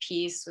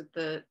piece, with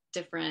the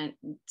different,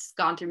 it's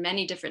gone through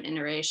many different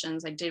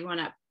iterations. I did one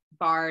at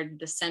Bard.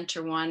 The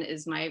center one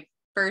is my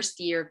first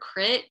year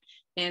crit,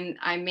 and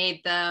I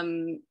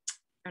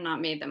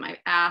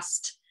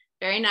asked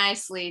very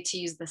nicely to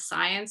use the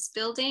science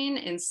building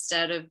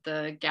instead of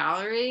the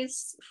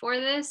galleries for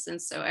this. And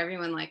so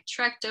everyone like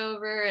trekked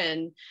over,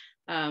 and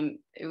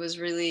it was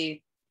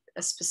really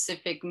a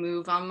specific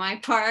move on my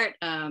part.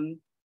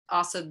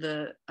 Also,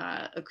 the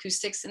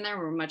acoustics in there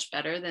were much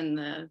better than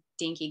the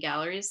dinky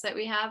galleries that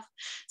we have.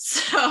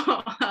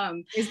 So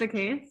is the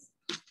case?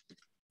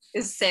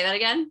 Say that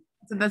again?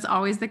 So that's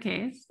always the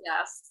case?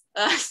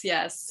 Yes.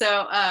 Yes.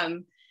 So,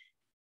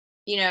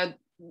 you know,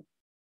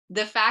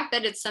 the fact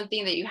that it's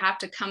something that you have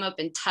to come up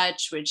and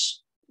touch, which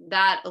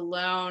that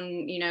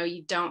alone, you know,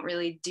 you don't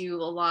really do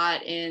a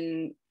lot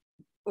in,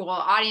 well,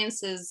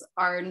 audiences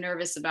are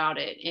nervous about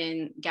it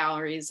in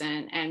galleries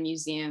and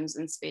museums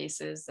and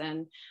spaces.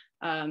 And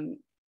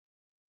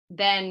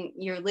then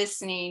you're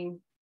listening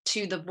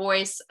to the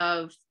voice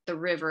of the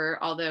river,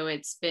 although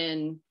it's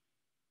been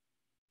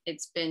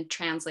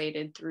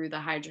translated through the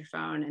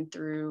hydrophone and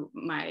through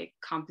my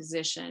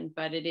composition,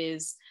 but it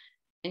is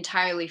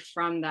entirely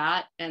from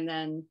that. And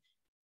then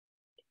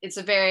it's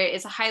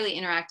a highly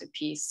interactive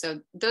piece. So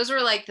those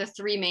were like the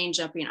three main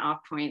jumping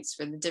off points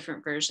for the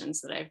different versions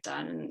that I've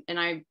done. And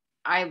I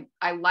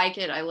like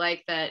it. I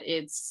like that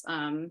it's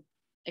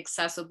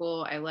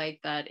accessible. I like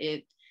that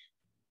it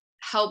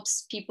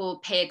helps people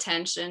pay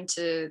attention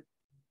to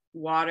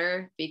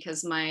water,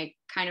 because my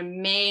kind of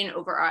main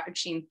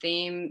overarching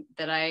theme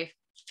that I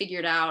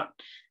figured out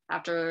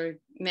after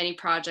many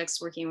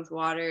projects working with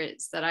water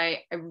is that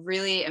I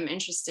really am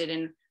interested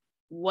in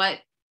what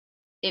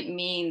it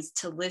means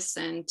to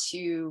listen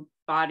to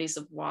bodies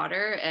of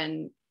water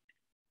and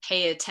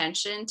pay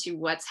attention to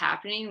what's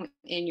happening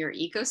in your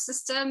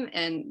ecosystem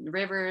and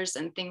rivers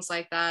and things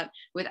like that,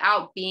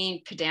 without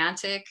being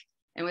pedantic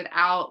and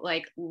without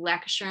like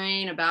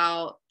lecturing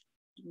about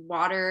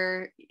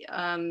water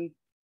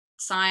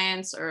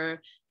science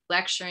or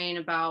lecturing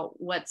about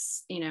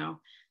what's, you know,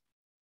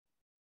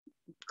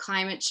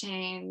 climate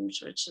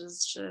change, which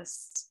is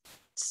just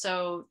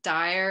so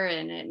dire,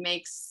 and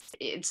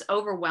it's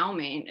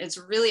overwhelming. It's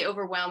really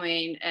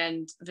overwhelming.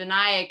 And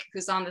Vinayak,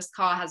 who's on this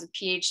call, has a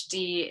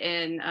PhD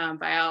in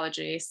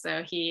biology,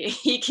 so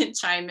he can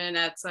chime in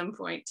at some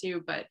point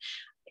too. But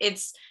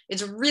it's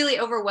really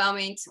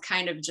overwhelming to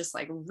kind of just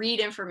like read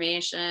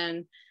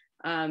information,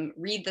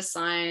 read the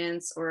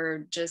science,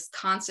 or just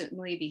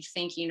constantly be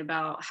thinking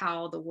about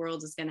how the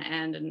world is going to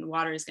end and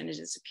water is going to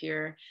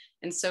disappear.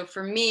 And so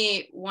for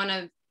me,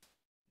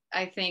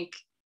 I think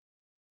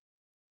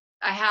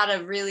I had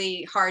a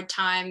really hard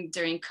time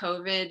during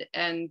COVID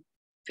and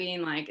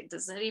being like,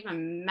 does it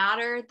even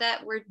matter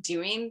that we're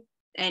doing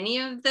any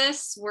of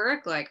this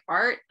work, like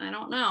art? I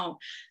don't know.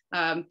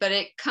 But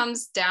it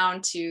comes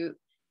down to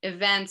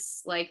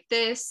events like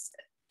this,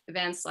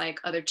 events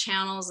like other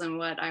channels, and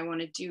what I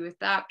want to do with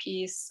that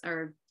piece,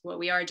 or what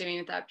we are doing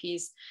with that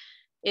piece.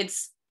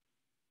 It's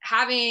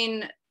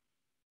having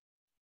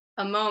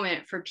a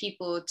moment for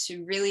people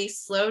to really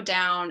slow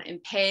down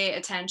and pay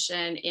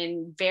attention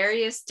in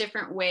various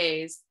different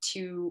ways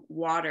to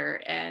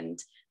water, and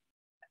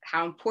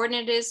how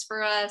important it is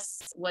for us,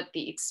 what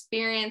the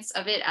experience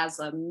of it as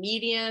a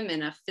medium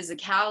and a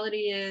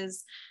physicality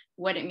is,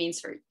 what it means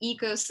for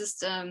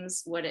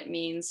ecosystems, what it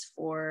means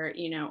for,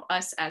 you know,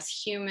 us as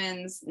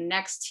humans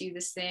next to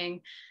this thing,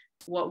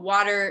 what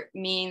water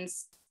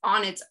means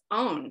on its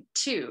own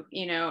too.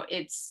 You know,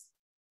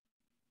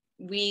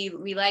 we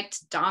like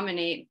to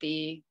dominate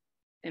the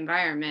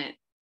environment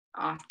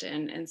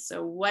often. And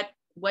so what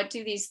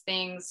do these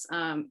things,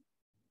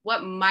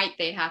 what might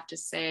they have to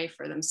say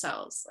for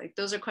themselves? Like,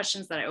 those are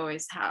questions that I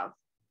always have.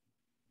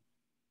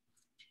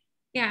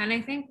 Yeah, and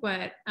I think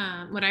what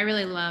I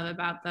really love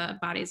about the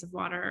Bodies of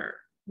Water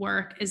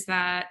work is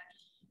that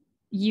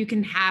you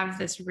can have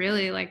this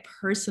really like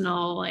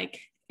personal like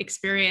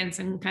experience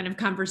and kind of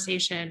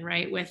conversation,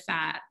 right, with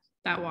that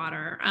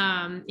water,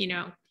 you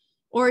know,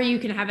 or you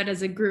can have it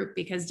as a group,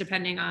 because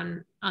depending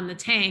on the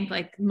tank,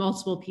 like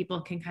multiple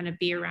people can kind of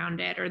be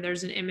around it. Or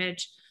there's an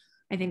image,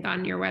 I think,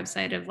 on your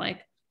website of like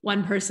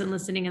one person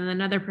listening and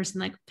another person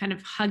like kind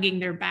of hugging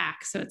their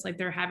back. So it's like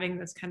they're having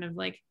this kind of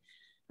like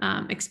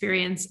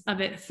experience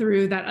of it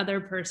through that other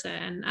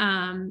person.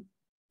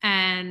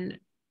 And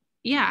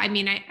yeah, I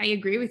mean, I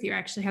agree with you. I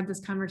actually had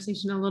this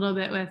conversation a little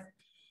bit with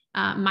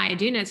Maya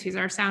Dunas, who's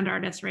our sound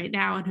artist right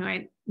now, and who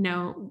I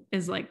know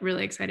is like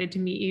really excited to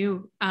meet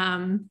you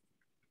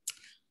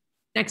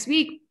next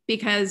week,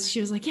 because she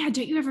was like, yeah,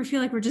 don't you ever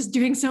feel like we're just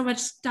doing so much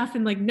stuff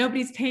and like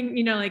nobody's paying,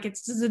 you know, like it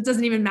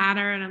doesn't even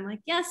matter. And I'm like,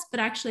 yes, but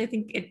actually I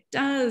think it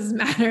does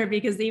matter,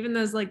 because even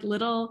those like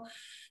little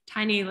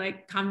tiny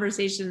like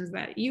conversations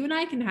that you and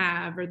I can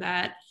have, or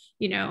that,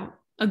 you know,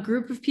 a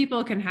group of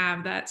people can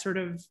have, that sort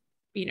of,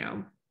 you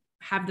know,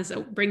 have this,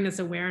 bring this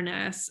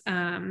awareness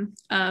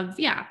of,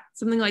 yeah,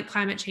 something like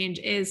climate change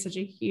is such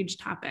a huge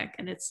topic,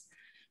 and it's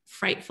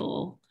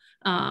frightful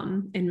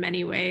in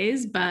many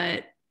ways,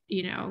 but,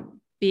 you know,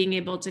 being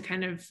able to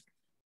kind of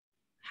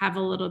have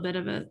a little bit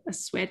of a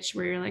switch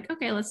where you're like,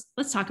 okay, let's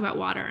talk about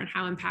water and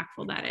how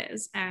impactful that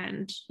is,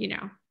 and, you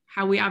know,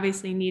 how we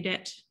obviously need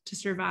it to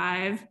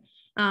survive,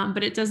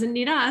 but it doesn't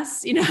need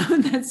us, you know,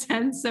 in that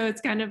sense. So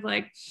it's kind of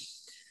like,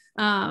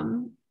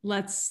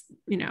 let's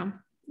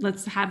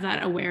have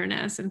that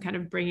awareness, and kind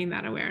of bringing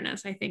that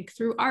awareness, I think,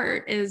 through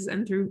art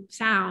and through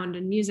sound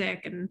and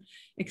music and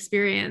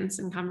experience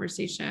and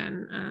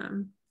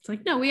conversation. It's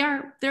like, no,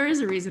 there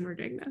is a reason we're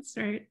doing this,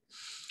 right?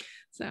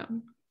 So,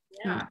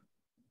 yeah.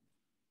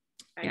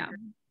 Yeah.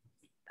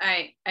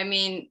 I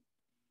mean,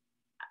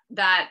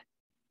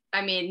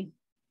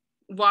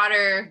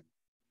 water,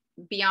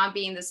 beyond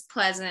being this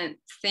pleasant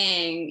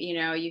thing, you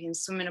know, you can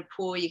swim in a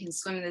pool, you can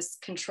swim in this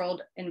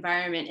controlled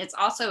environment. It's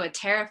also a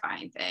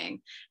terrifying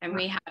thing. And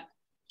we have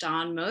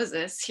Don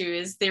Moses, who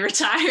is the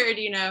retired,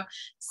 you know,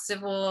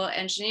 civil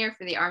engineer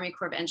for the Army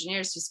Corps of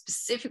Engineers, who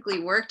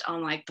specifically worked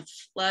on like the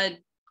flood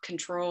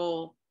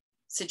control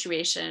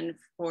situation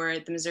for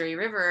the Missouri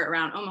River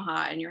around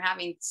Omaha. And you're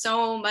having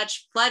so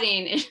much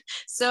flooding,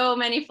 so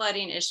many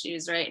flooding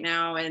issues right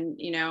now. And,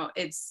 you know,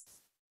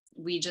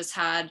 we just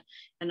had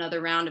another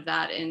round of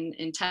that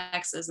in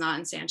Texas, not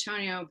in San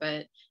Antonio,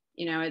 but,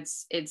 you know, it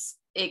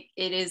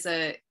is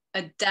a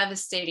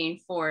devastating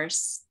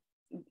force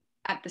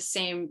at the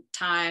same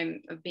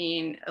time of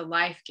being a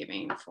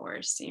life-giving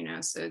force, you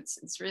know. So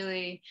it's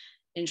really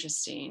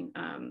interesting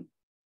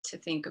to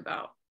think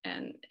about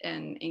and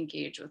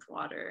engage with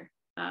water.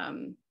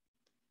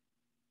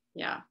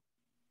 Yeah.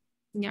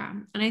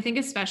 And I think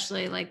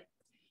especially like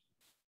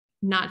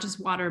not just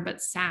water,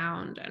 but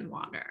sound and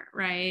water,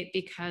 right?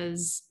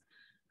 Because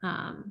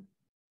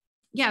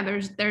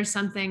there's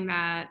something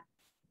that,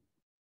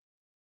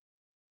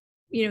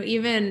 you know,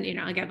 even, you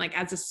know, again, like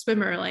as a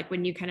swimmer, like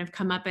when you kind of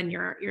come up and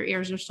your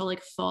ears are still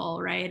like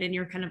full, right? And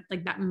you're kind of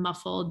like that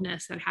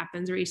muffledness that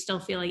happens, where you still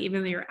feel like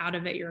even though you're out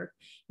of it, you're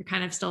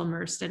kind of still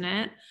immersed in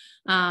it.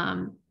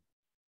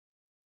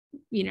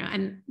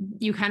 and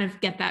you kind of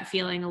get that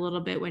feeling a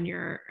little bit when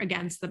you're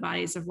against the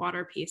bodies of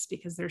water piece,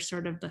 because there's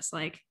sort of this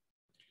like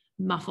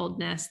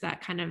muffledness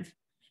that kind of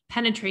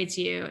penetrates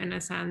you in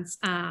a sense.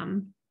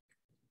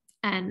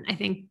 And I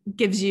think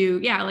gives you,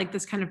 like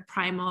this kind of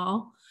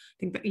primal, I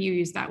think that you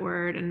used that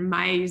word, and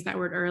Maya used that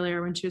word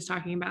earlier when she was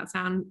talking about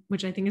sound,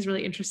 which I think is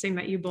really interesting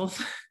that you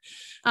both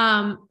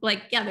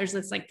there's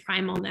this like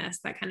primalness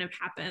that kind of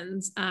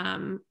happens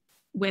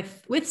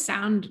with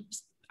sound,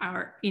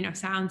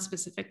 sound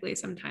specifically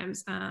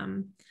sometimes,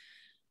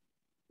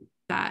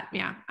 that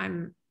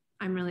I'm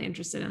really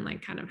interested in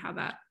like kind of how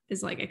that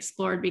is like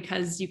explored,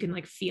 because you can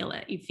like feel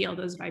it, you feel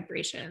those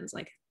vibrations,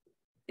 like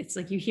it's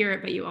like you hear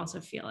it but you also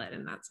feel it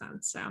in that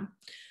sense. So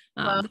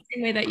the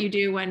same way that you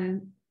do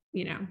when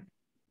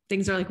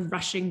things are like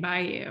rushing by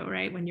you,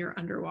 right, when you're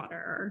underwater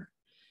or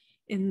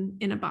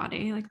in a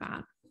body like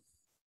that.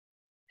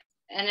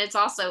 And it's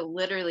also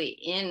literally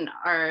in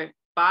our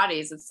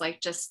bodies. It's like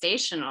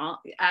gestational.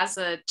 As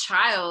a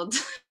child,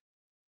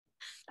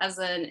 as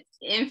an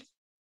infant,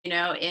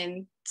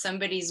 in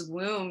somebody's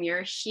womb,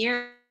 you're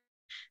hearing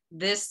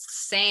this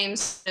same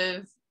sort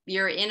of,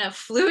 you're in a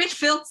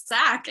fluid-filled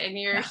sac and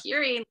you're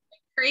hearing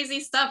crazy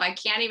stuff. I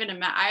can't even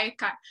imagine.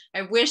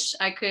 I wish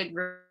I could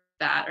remember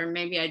that, or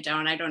maybe I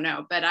don't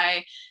know. But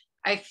I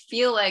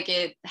feel like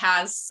it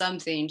has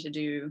something to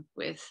do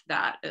with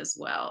that as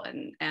well,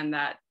 and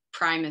that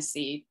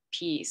primacy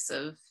piece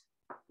of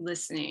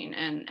listening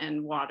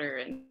and water,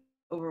 and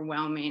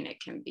overwhelming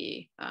it can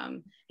be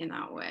in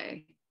that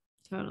way.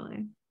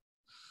 Totally.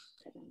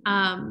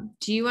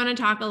 Do you want to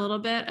talk a little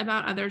bit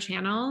about other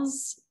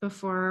channels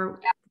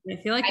before? I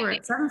feel like we're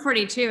at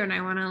 7:42 and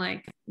I want to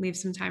like leave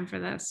some time for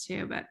this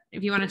too, but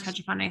if you want to touch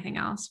upon anything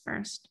else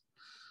first.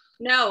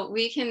 No,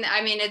 we can.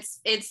 I mean,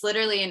 it's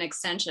literally an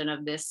extension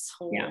of this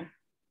whole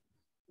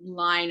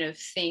line of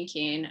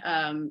thinking.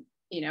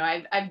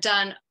 I've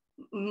done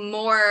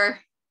more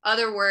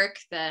other work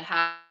that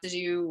has to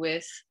do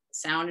with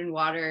sound and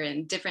water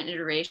and different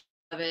iterations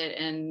of it,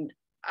 and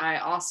I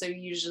also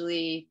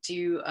usually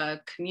do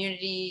a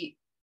community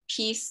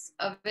piece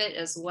of it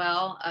as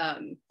well,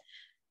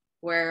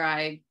 where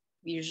I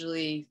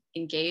usually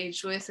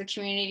engage with the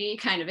community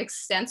kind of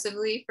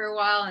extensively for a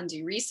while and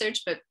do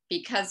research. But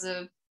because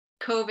of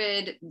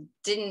COVID,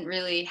 didn't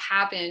really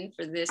happen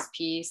for this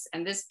piece.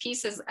 And this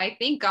piece has, I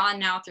think, gone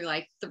now through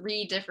like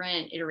 3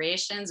 different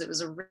iterations. It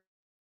was to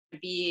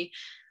be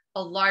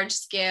a large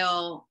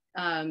scale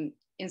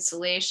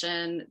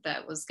installation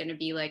that was going to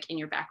be like in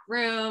your back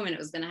room, and it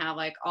was going to have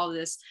like all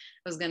this,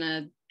 I was going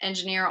to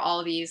engineer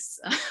all these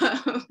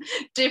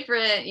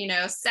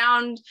different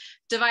sound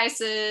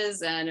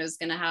devices, and it was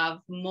going to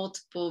have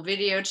multiple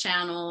video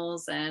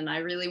channels, and I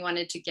really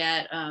wanted to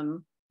get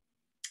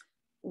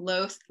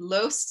Loess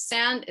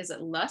sand. Is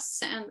it Loess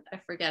sand? I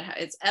forget how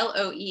it's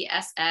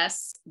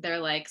LOESS. They're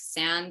like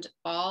sand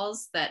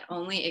balls that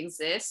only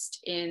exist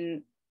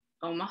in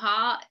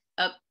Omaha.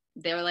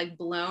 They're like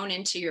blown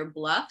into your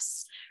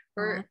bluffs.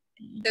 So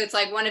it's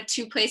like one of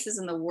 2 places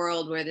in the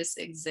world where this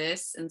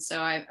exists. And so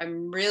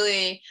I'm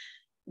really,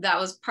 that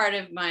was part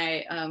of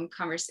my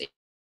conversation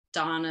with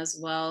Dawn as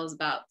well, is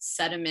about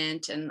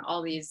sediment and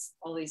all these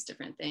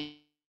different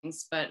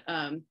things. But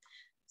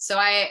so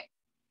I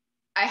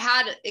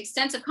had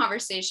extensive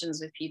conversations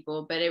with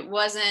people, but it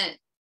wasn't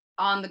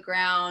on the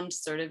ground,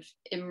 sort of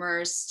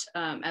immersed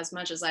as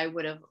much as I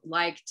would have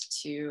liked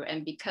to.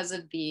 And because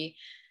of the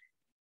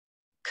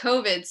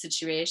COVID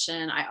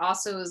situation, I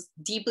also was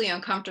deeply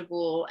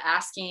uncomfortable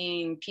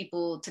asking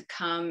people to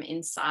come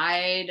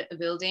inside a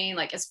building,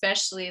 like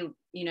especially,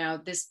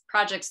 this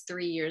project's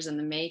 3 years in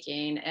the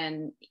making.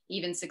 And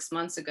even 6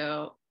 months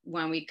ago,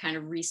 when we kind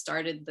of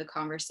restarted the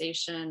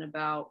conversation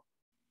about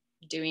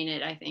doing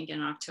it, I think in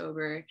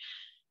October,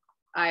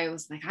 I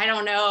was like, I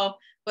don't know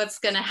what's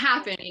going to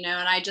happen, and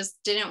I just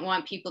didn't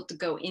want people to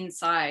go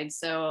inside.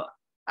 So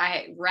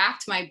I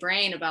racked my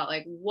brain about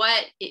like,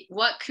 what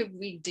could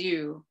we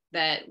do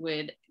that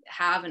would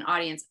have an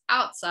audience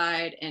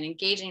outside and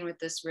engaging with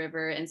this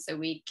river. And so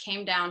we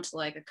came down to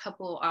like a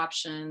couple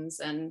options,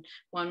 and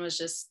one was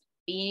just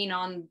being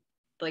on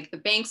like the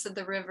banks of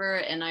the river,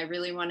 and I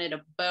really wanted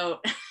a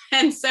boat.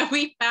 And so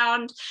we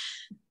found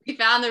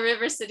the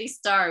River City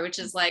Star, which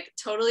is like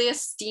totally a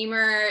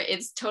steamer.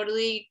 It's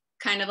totally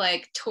kind of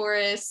like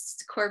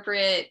tourist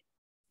corporate.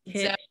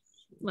 So,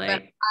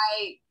 but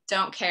I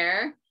don't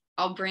care.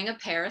 I'll bring a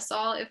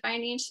parasol if I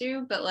need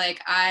to, but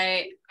like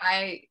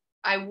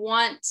I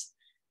want,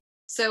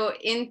 so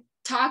in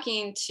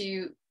talking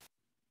to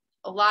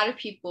a lot of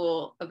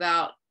people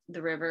about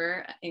the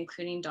river,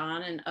 including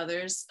Dawn and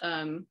others,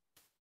 the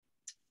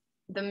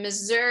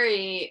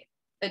Missouri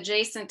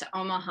adjacent to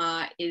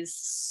Omaha is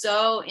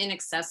so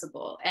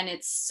inaccessible, and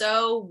it's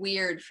so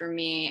weird for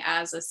me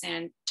as a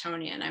San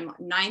Antonian. I'm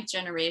 9th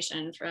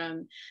generation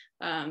from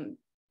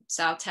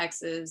South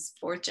Texas,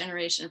 4th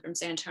generation from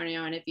San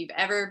Antonio. And if you've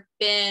ever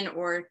been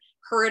or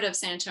heard of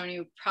San Antonio,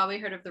 you've probably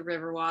heard of the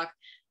Riverwalk.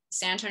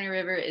 San Antonio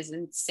River is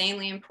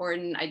insanely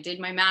important. I did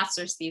my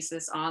master's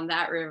thesis on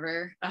that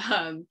river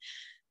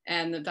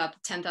and about the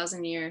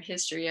 10,000 year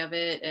history of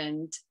it.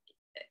 And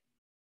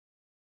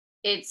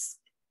it's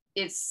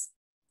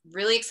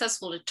really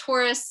accessible to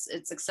tourists.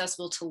 It's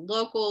accessible to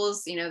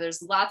locals. You know,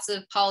 there's lots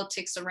of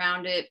politics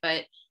around it,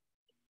 but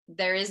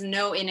there is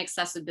no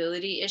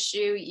inaccessibility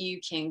issue. You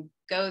can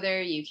go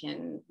there, you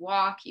can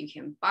walk, you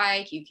can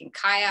bike, you can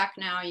kayak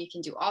now, you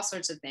can do all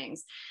sorts of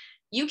things.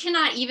 You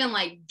cannot even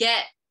like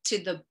get to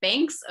the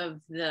banks of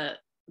the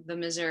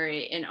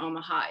Missouri in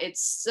Omaha.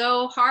 It's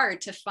so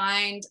hard to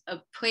find a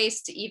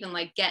place to even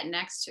like get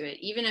next to it.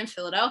 Even in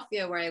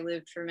Philadelphia, where I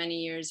lived for many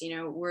years, you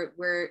know,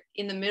 we're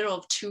in the middle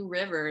of two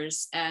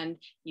rivers, and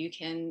you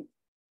can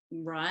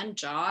run,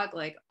 jog,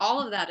 like all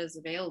of that is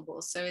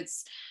available. So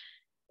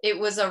it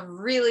was a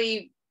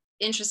really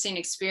interesting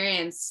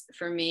experience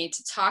for me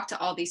to talk to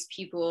all these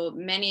people,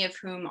 many of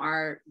whom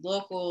are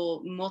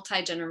local,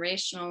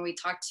 multi-generational. We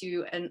talked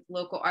to a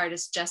local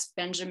artist, Jess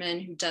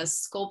Benjamin, who does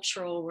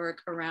sculptural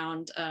work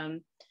around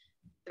the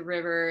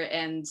river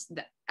and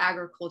the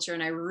agriculture.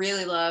 And I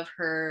really love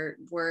her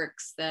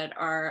works that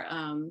are,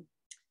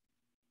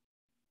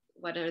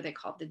 what are they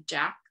called? The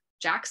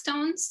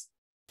jackstones?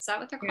 Is that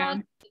what they're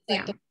called? It's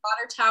like the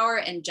water tower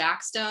and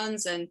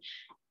jackstones. And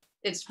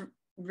it's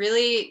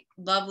really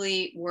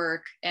lovely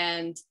work.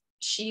 And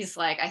she's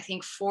like, I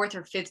think 4th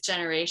or 5th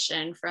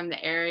generation from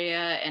the area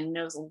and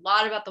knows a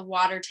lot about the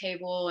water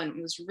table. And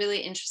it was really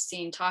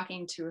interesting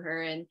talking to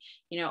her. And,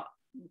 you know,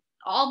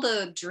 all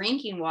the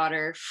drinking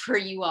water for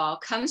you all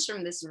comes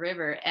from this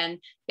river, and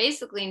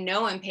basically no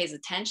one pays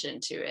attention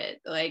to it.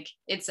 Like,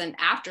 it's an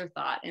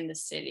afterthought in the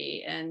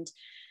city. And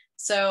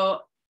so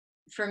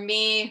for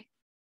me,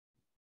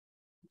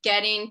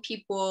 getting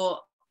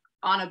people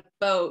on a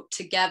boat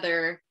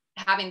together,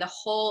 having the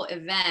whole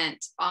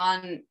event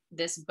on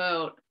this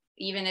boat,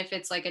 even if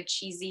it's like a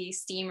cheesy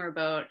steamer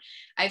boat,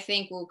 I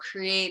think will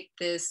create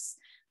this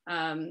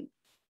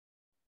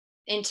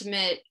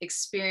intimate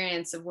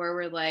experience of where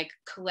we're like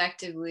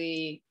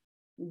collectively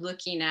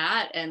looking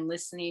at and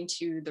listening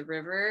to the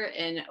river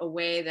in a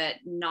way that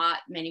not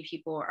many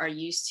people are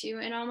used to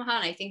in Omaha.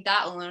 And I think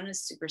that alone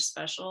is super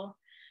special.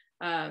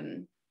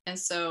 And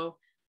so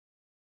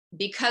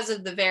because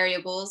of the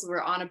variables,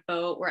 we're on a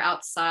boat, we're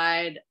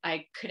outside,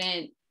 I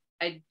couldn't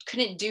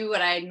do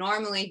what I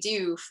normally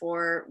do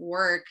for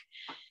work.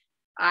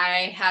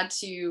 I had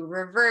to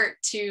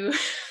revert to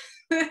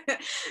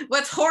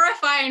what's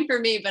horrifying for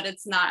me, but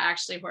it's not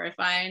actually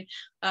horrifying,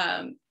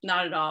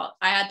 not at all.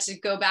 I had to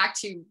go back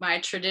to my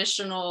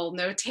traditional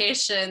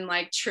notation,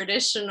 like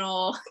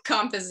traditional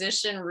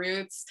composition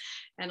roots.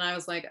 And I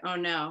was like, oh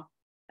no,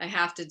 I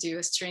have to do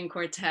a string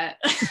quartet.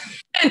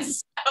 And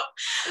so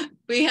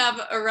we have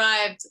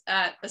arrived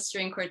at a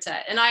string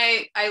quartet. And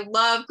I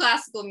love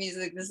classical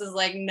music. This is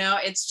like, no,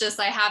 it's just,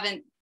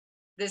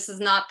 this is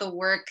not the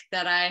work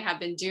that I have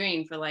been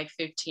doing for like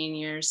 15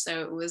 years.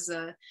 So it was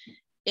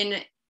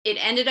it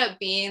ended up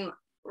being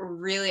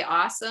really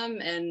awesome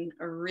and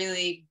a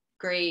really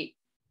great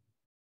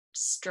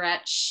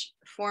stretch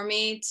for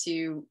me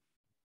to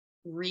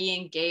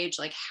re-engage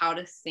like how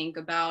to think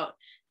about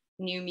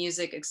new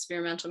music,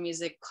 experimental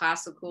music,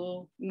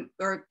 classical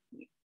or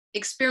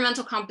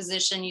experimental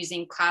composition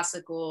using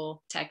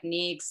classical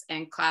techniques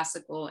and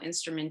classical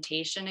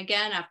instrumentation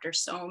again, after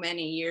so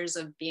many years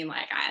of being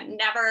like, I'm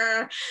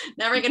never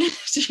gonna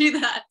do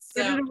that.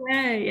 So give it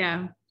away.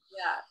 Yeah.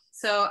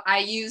 So I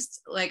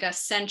used like a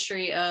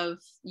century of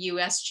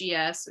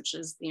USGS, which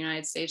is the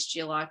United States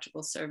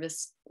Geological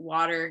Service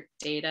water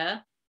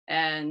data.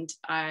 And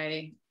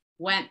I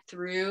went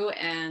through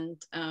and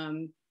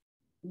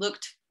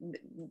looked,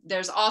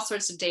 there's all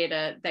sorts of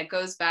data that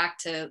goes back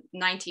to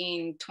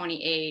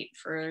 1928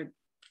 for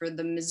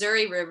the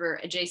Missouri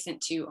River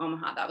adjacent to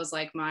Omaha. That was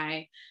like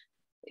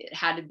it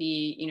had to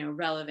be, you know,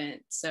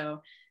 relevant.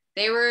 So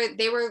they were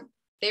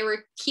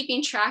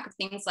keeping track of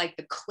things like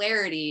the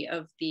clarity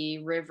of the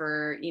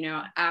river, you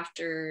know,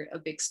 after a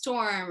big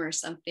storm or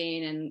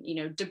something, and, you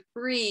know,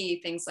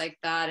 debris, things like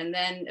that. And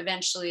then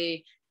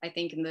eventually, I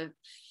think in the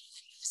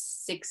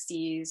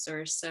 60s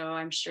or so,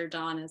 I'm sure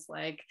Dawn is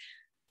like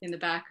in the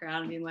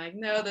background being like,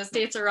 no, those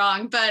dates are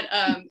wrong. But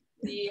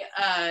you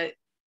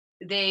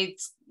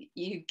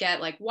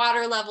get like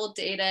water level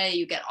data,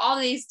 you get all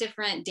these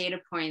different data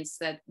points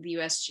that the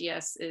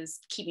USGS is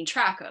keeping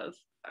track of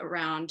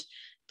around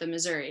the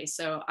Missouri.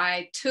 So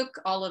I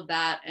took all of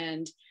that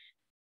and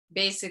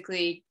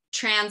basically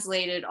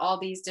translated all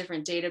these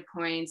different data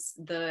points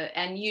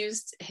and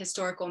used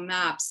historical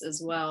maps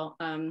as well.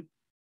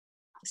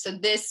 So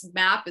this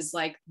map is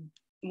like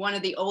one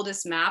of the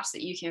oldest maps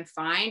that you can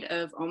find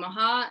of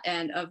Omaha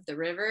and of the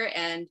river.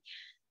 And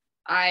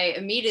I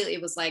immediately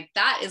was like,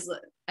 that is,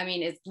 I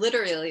mean, it's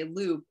literally a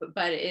loop,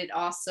 but it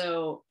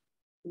also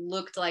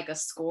looked like a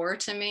score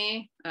to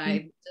me.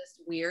 I just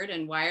weird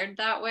and wired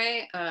that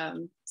way.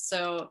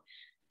 So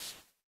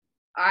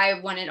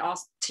I wanted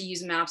also to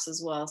use maps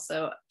as well.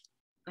 So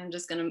I'm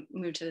just going to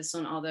move to this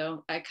one,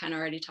 although I kind of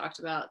already talked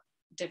about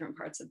different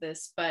parts of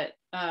this. But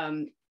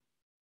I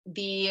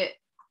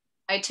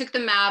took the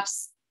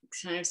maps,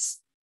 kind of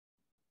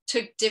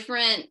took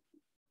different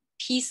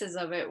pieces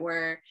of it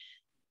where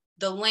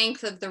the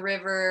length of the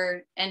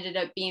river ended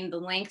up being the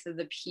length of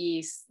the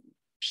piece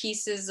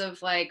pieces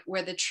of like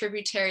where the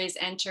tributaries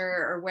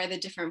enter, or where the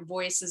different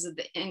voices of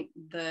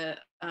the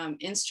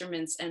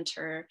instruments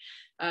enter.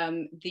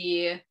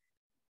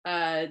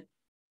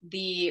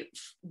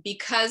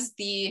 Because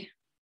the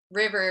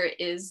river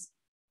is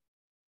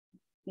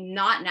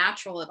not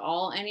natural at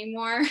all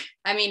anymore.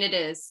 I mean, it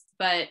is,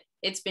 but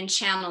it's been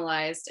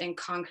channelized and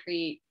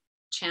concrete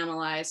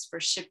channelized for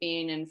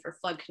shipping and for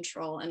flood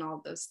control and all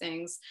of those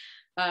things.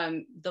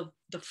 The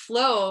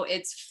flow,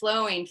 it's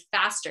flowing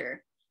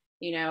faster.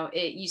 You know,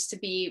 it used to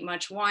be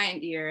much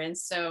windier. And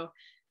so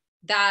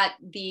that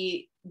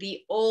the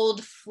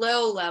old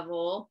flow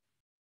level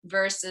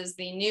versus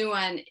the new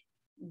one,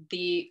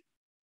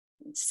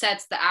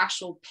 sets the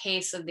actual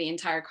pace of the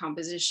entire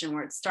composition,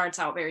 where it starts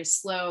out very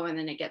slow and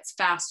then it gets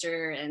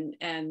faster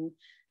and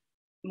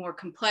more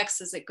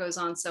complex as it goes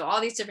on. So all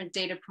these different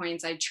data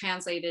points I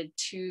translated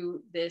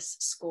to this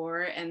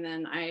score, and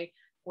then I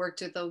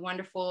worked with a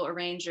wonderful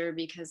arranger,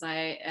 because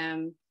I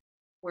am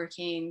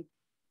working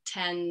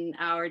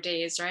 10-hour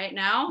days right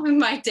now in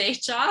my day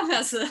job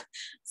as a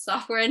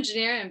software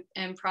engineer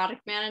and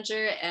product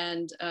manager.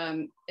 And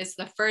it's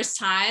the first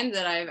time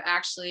that I've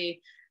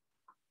actually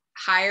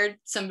hired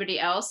somebody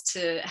else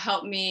to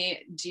help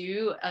me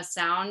do a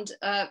sound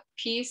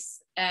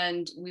piece.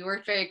 And we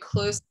worked very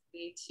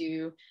closely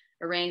to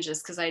arrange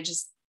this, because I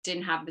just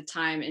didn't have the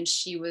time. And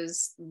she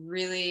was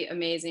really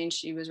amazing.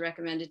 She was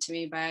recommended to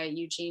me by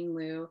Eugene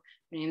Liu.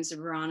 Her name is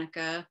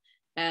Veronica.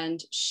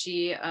 And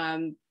she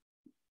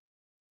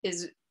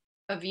is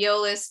a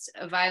violist,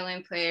 a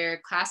violin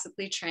player,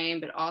 classically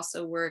trained, but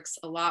also works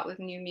a lot with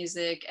new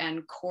music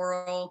and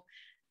choral,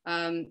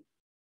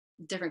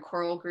 different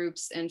choral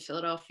groups in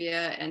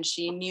Philadelphia. And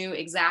she knew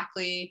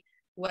exactly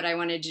what I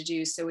wanted to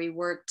do. So we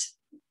worked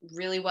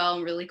really well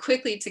and really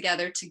quickly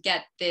together to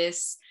get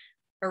this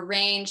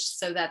arranged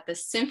so that the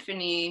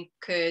symphony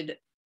could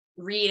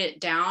read it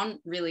down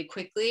really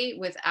quickly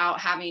without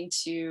having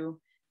to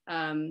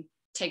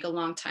take a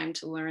long time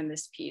to learn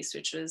this piece,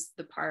 which was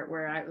the part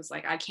where I was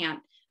like,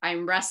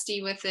 I'm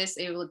rusty with this.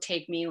 It will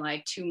take me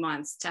like 2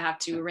 months to have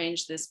to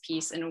arrange this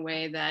piece in a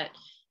way that,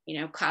 you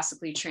know,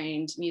 classically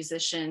trained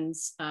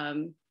musicians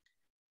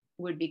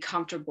would be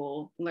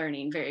comfortable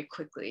learning very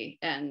quickly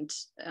and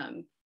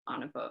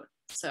on a boat.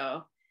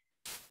 So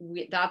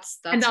that's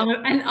and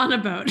on a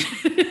boat.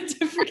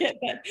 Don't forget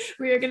that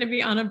we are going to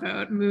be on a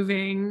boat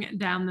moving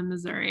down the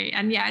Missouri.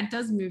 And yeah, it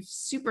does move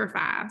super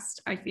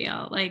fast. I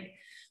feel like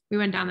we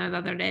went down there the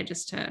other day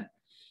just to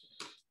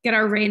get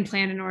our rain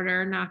plan in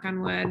order. Knock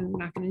on wood, I'm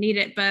not going to need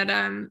it, but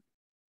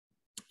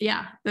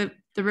yeah, the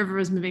river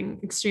was moving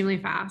extremely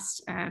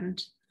fast,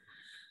 and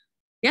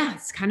yeah,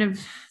 it's kind of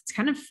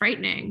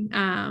frightening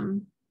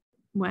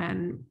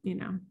when, you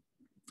know,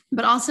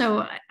 but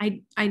also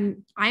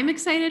I'm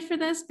excited for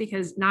this,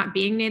 because not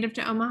being native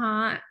to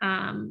Omaha,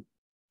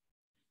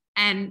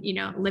 and, you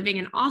know, living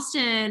in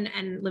Austin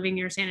and living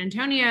near San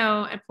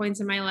Antonio at points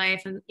in my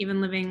life, and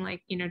even living,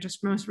 like, you know,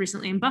 just most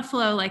recently in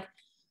Buffalo, like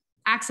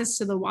access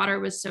to the water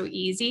was so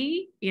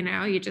easy. You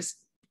know, you just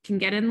can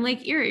get in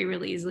Lake Erie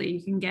really easily.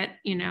 You can get,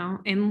 you know,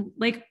 in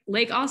Lake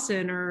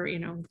Austin, or, you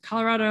know,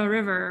 Colorado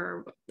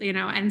River, you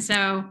know. And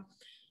so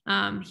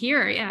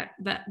here, yeah,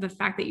 the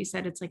fact that you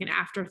said it's like an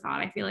afterthought,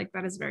 I feel like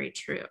that is very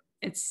true.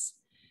 It's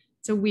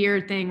a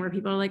weird thing where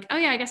people are like, oh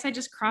yeah, I guess I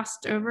just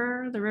crossed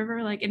over the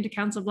river, like into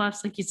Council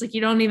Bluffs. Like, it's like,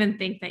 you don't even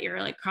think that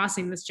you're like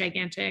crossing this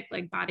gigantic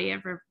like body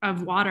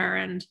of water,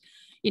 and,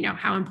 you know,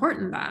 how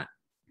important that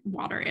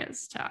water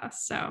is to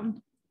us. So,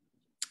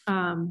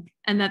 and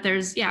that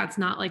there's, yeah, it's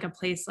not like a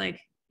place like,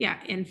 yeah,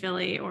 in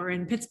Philly or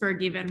in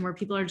Pittsburgh even, where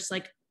people are just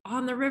like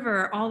on the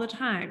river all the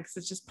time, because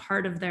it's just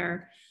part of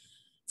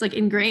it's like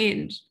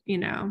ingrained, you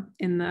know,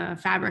 in the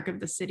fabric of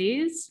the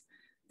cities.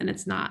 And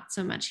it's not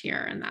so much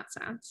here in that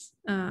sense.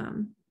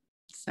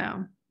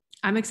 So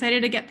I'm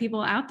excited to get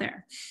people out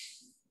there.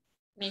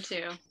 Me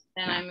too.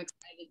 And yeah. I'm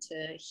excited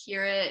to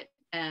hear it.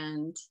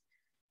 And,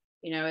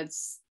 you know,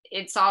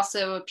 it's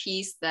also a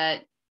piece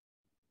that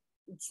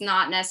it's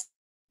not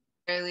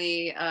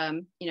necessarily,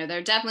 you know, there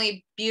are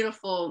definitely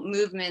beautiful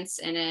movements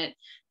in it,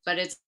 but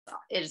it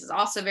is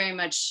also very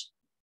much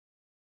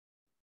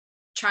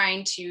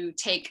trying to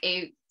take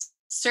a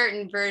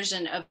certain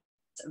version of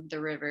the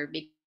river,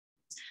 because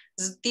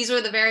these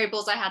were the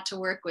variables I had to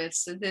work with.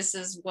 So this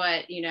is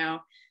what, you know,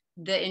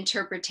 the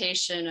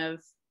interpretation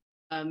of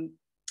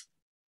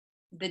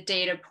the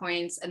data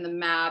points and the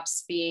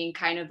maps being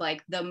kind of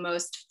like the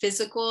most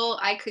physical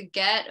I could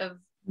get of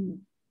the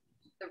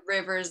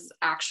river's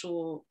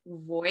actual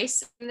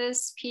voice in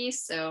this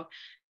piece. So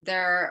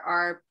there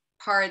are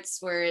parts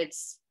where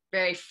it's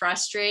very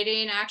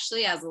frustrating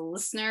actually as a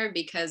listener,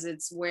 because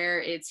it's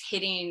where it's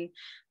hitting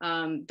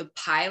the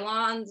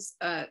pylons.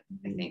 I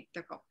think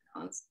they're called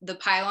pylons. The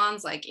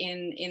pylons, like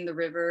in the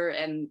river,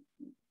 and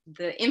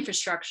the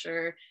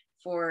infrastructure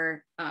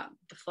for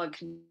the flood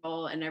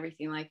control and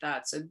everything like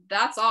that. So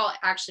that's all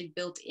actually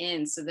built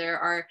in. So there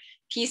are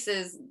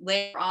pieces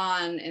later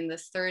on in the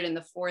third and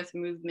the fourth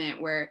movement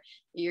where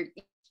you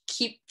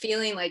keep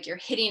feeling like you're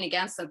hitting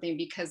against something,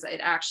 because it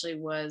actually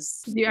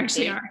was. You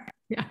actually are.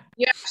 Yeah.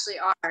 You actually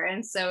are.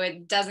 And so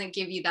it doesn't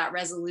give you that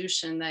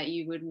resolution that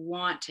you would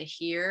want to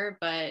hear.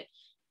 But,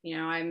 you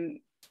know,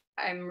 I'm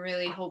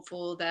really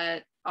hopeful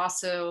that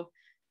also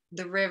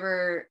the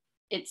river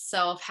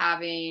itself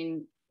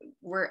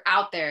we're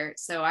out there.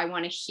 So I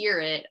want to hear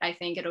it. I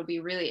think it'll be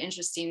really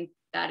interesting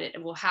that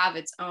it will have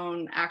its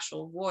own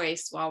actual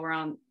voice while we're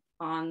on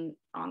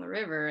the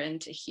river,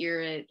 and to hear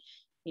it,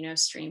 you know,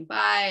 stream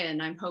by.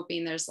 And I'm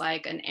hoping there's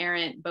like an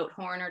errant boat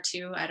horn or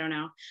two. I don't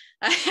know.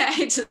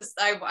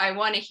 I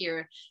want to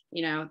hear,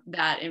 you know,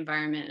 that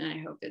environment, and I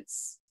hope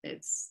it's.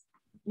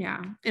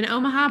 Yeah. In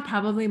Omaha,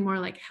 probably more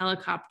like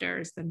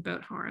helicopters than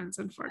boat horns,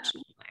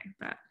 unfortunately.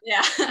 But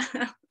yeah.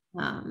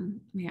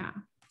 Yeah.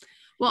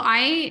 Well,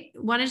 I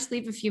wanted to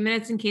leave a few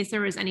minutes in case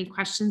there was any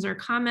questions or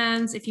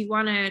comments. If you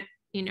want to,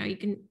 you know, you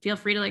can feel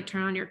free to like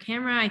turn on your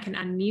camera. I can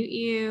unmute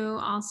you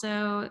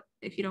also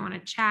if you don't want to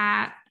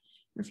chat,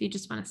 or if you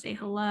just want to say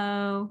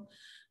hello.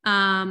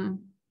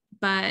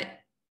 But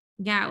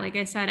yeah, like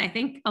I said, I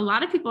think a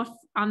lot of people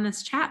on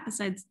this chat,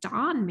 besides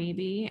Dawn,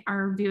 maybe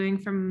are viewing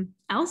from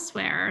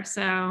elsewhere.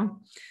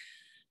 So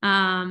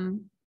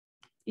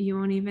you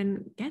won't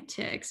even get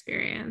to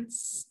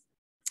experience,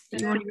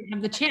 you won't even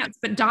have the chance,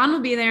 but Dawn will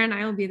be there, and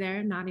I will be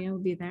there. Nadia will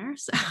be there.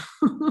 So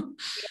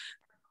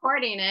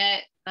recording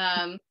it,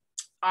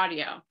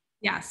 audio.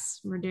 Yes,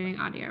 we're doing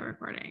audio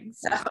recordings.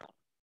 So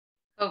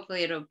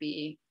hopefully it'll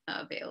be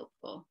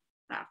available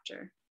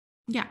after.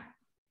 Yeah.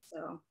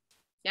 So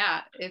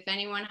yeah, if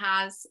anyone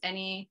has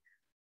anything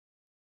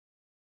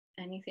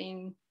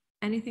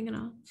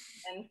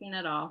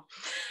at all,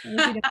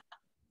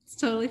 it's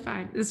totally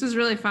fine. This was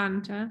really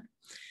fun to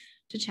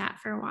chat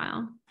for a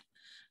while.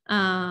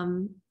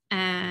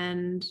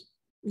 And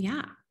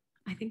yeah,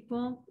 I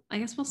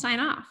guess we'll sign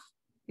off,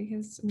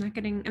 because I'm not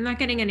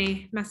getting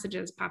any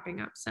messages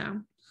popping up.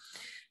 So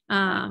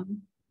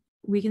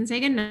we can say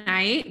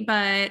goodnight,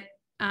 but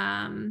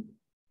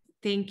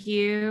thank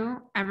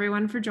you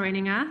everyone for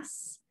joining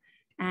us.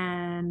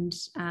 And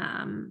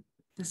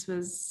this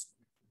was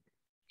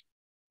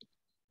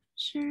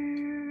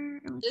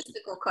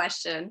logistical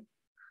question.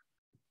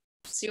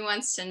 Sue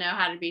wants to know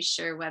how to be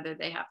sure whether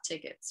they have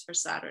tickets for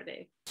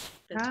Saturday.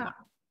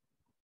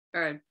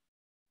 Or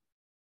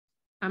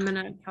I'm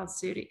gonna tell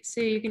Sue.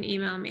 Sue, you can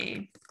email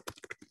me.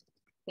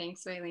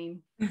 Thanks, Waylene.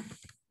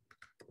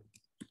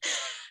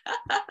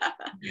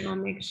 We'll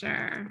make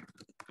sure.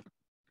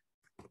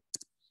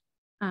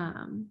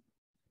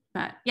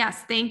 But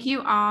yes, thank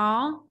you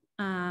all.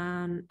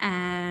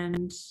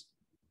 And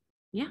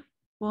yeah,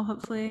 we'll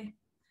hopefully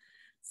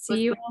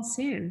see you all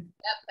soon.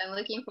 Yep, I'm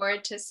looking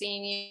forward to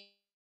seeing you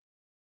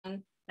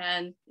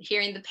and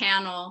hearing the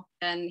panel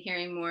and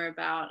hearing more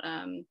about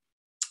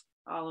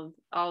all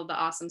of the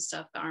awesome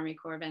stuff the Army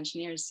Corps of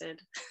Engineers did.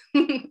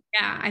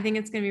 Yeah, I think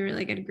it's gonna be a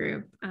really good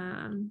group.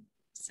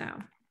 So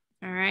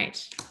all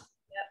right.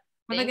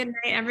 Yep. Have a good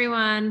night,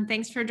 everyone.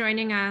 Thanks for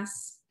joining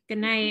us. Good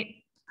night.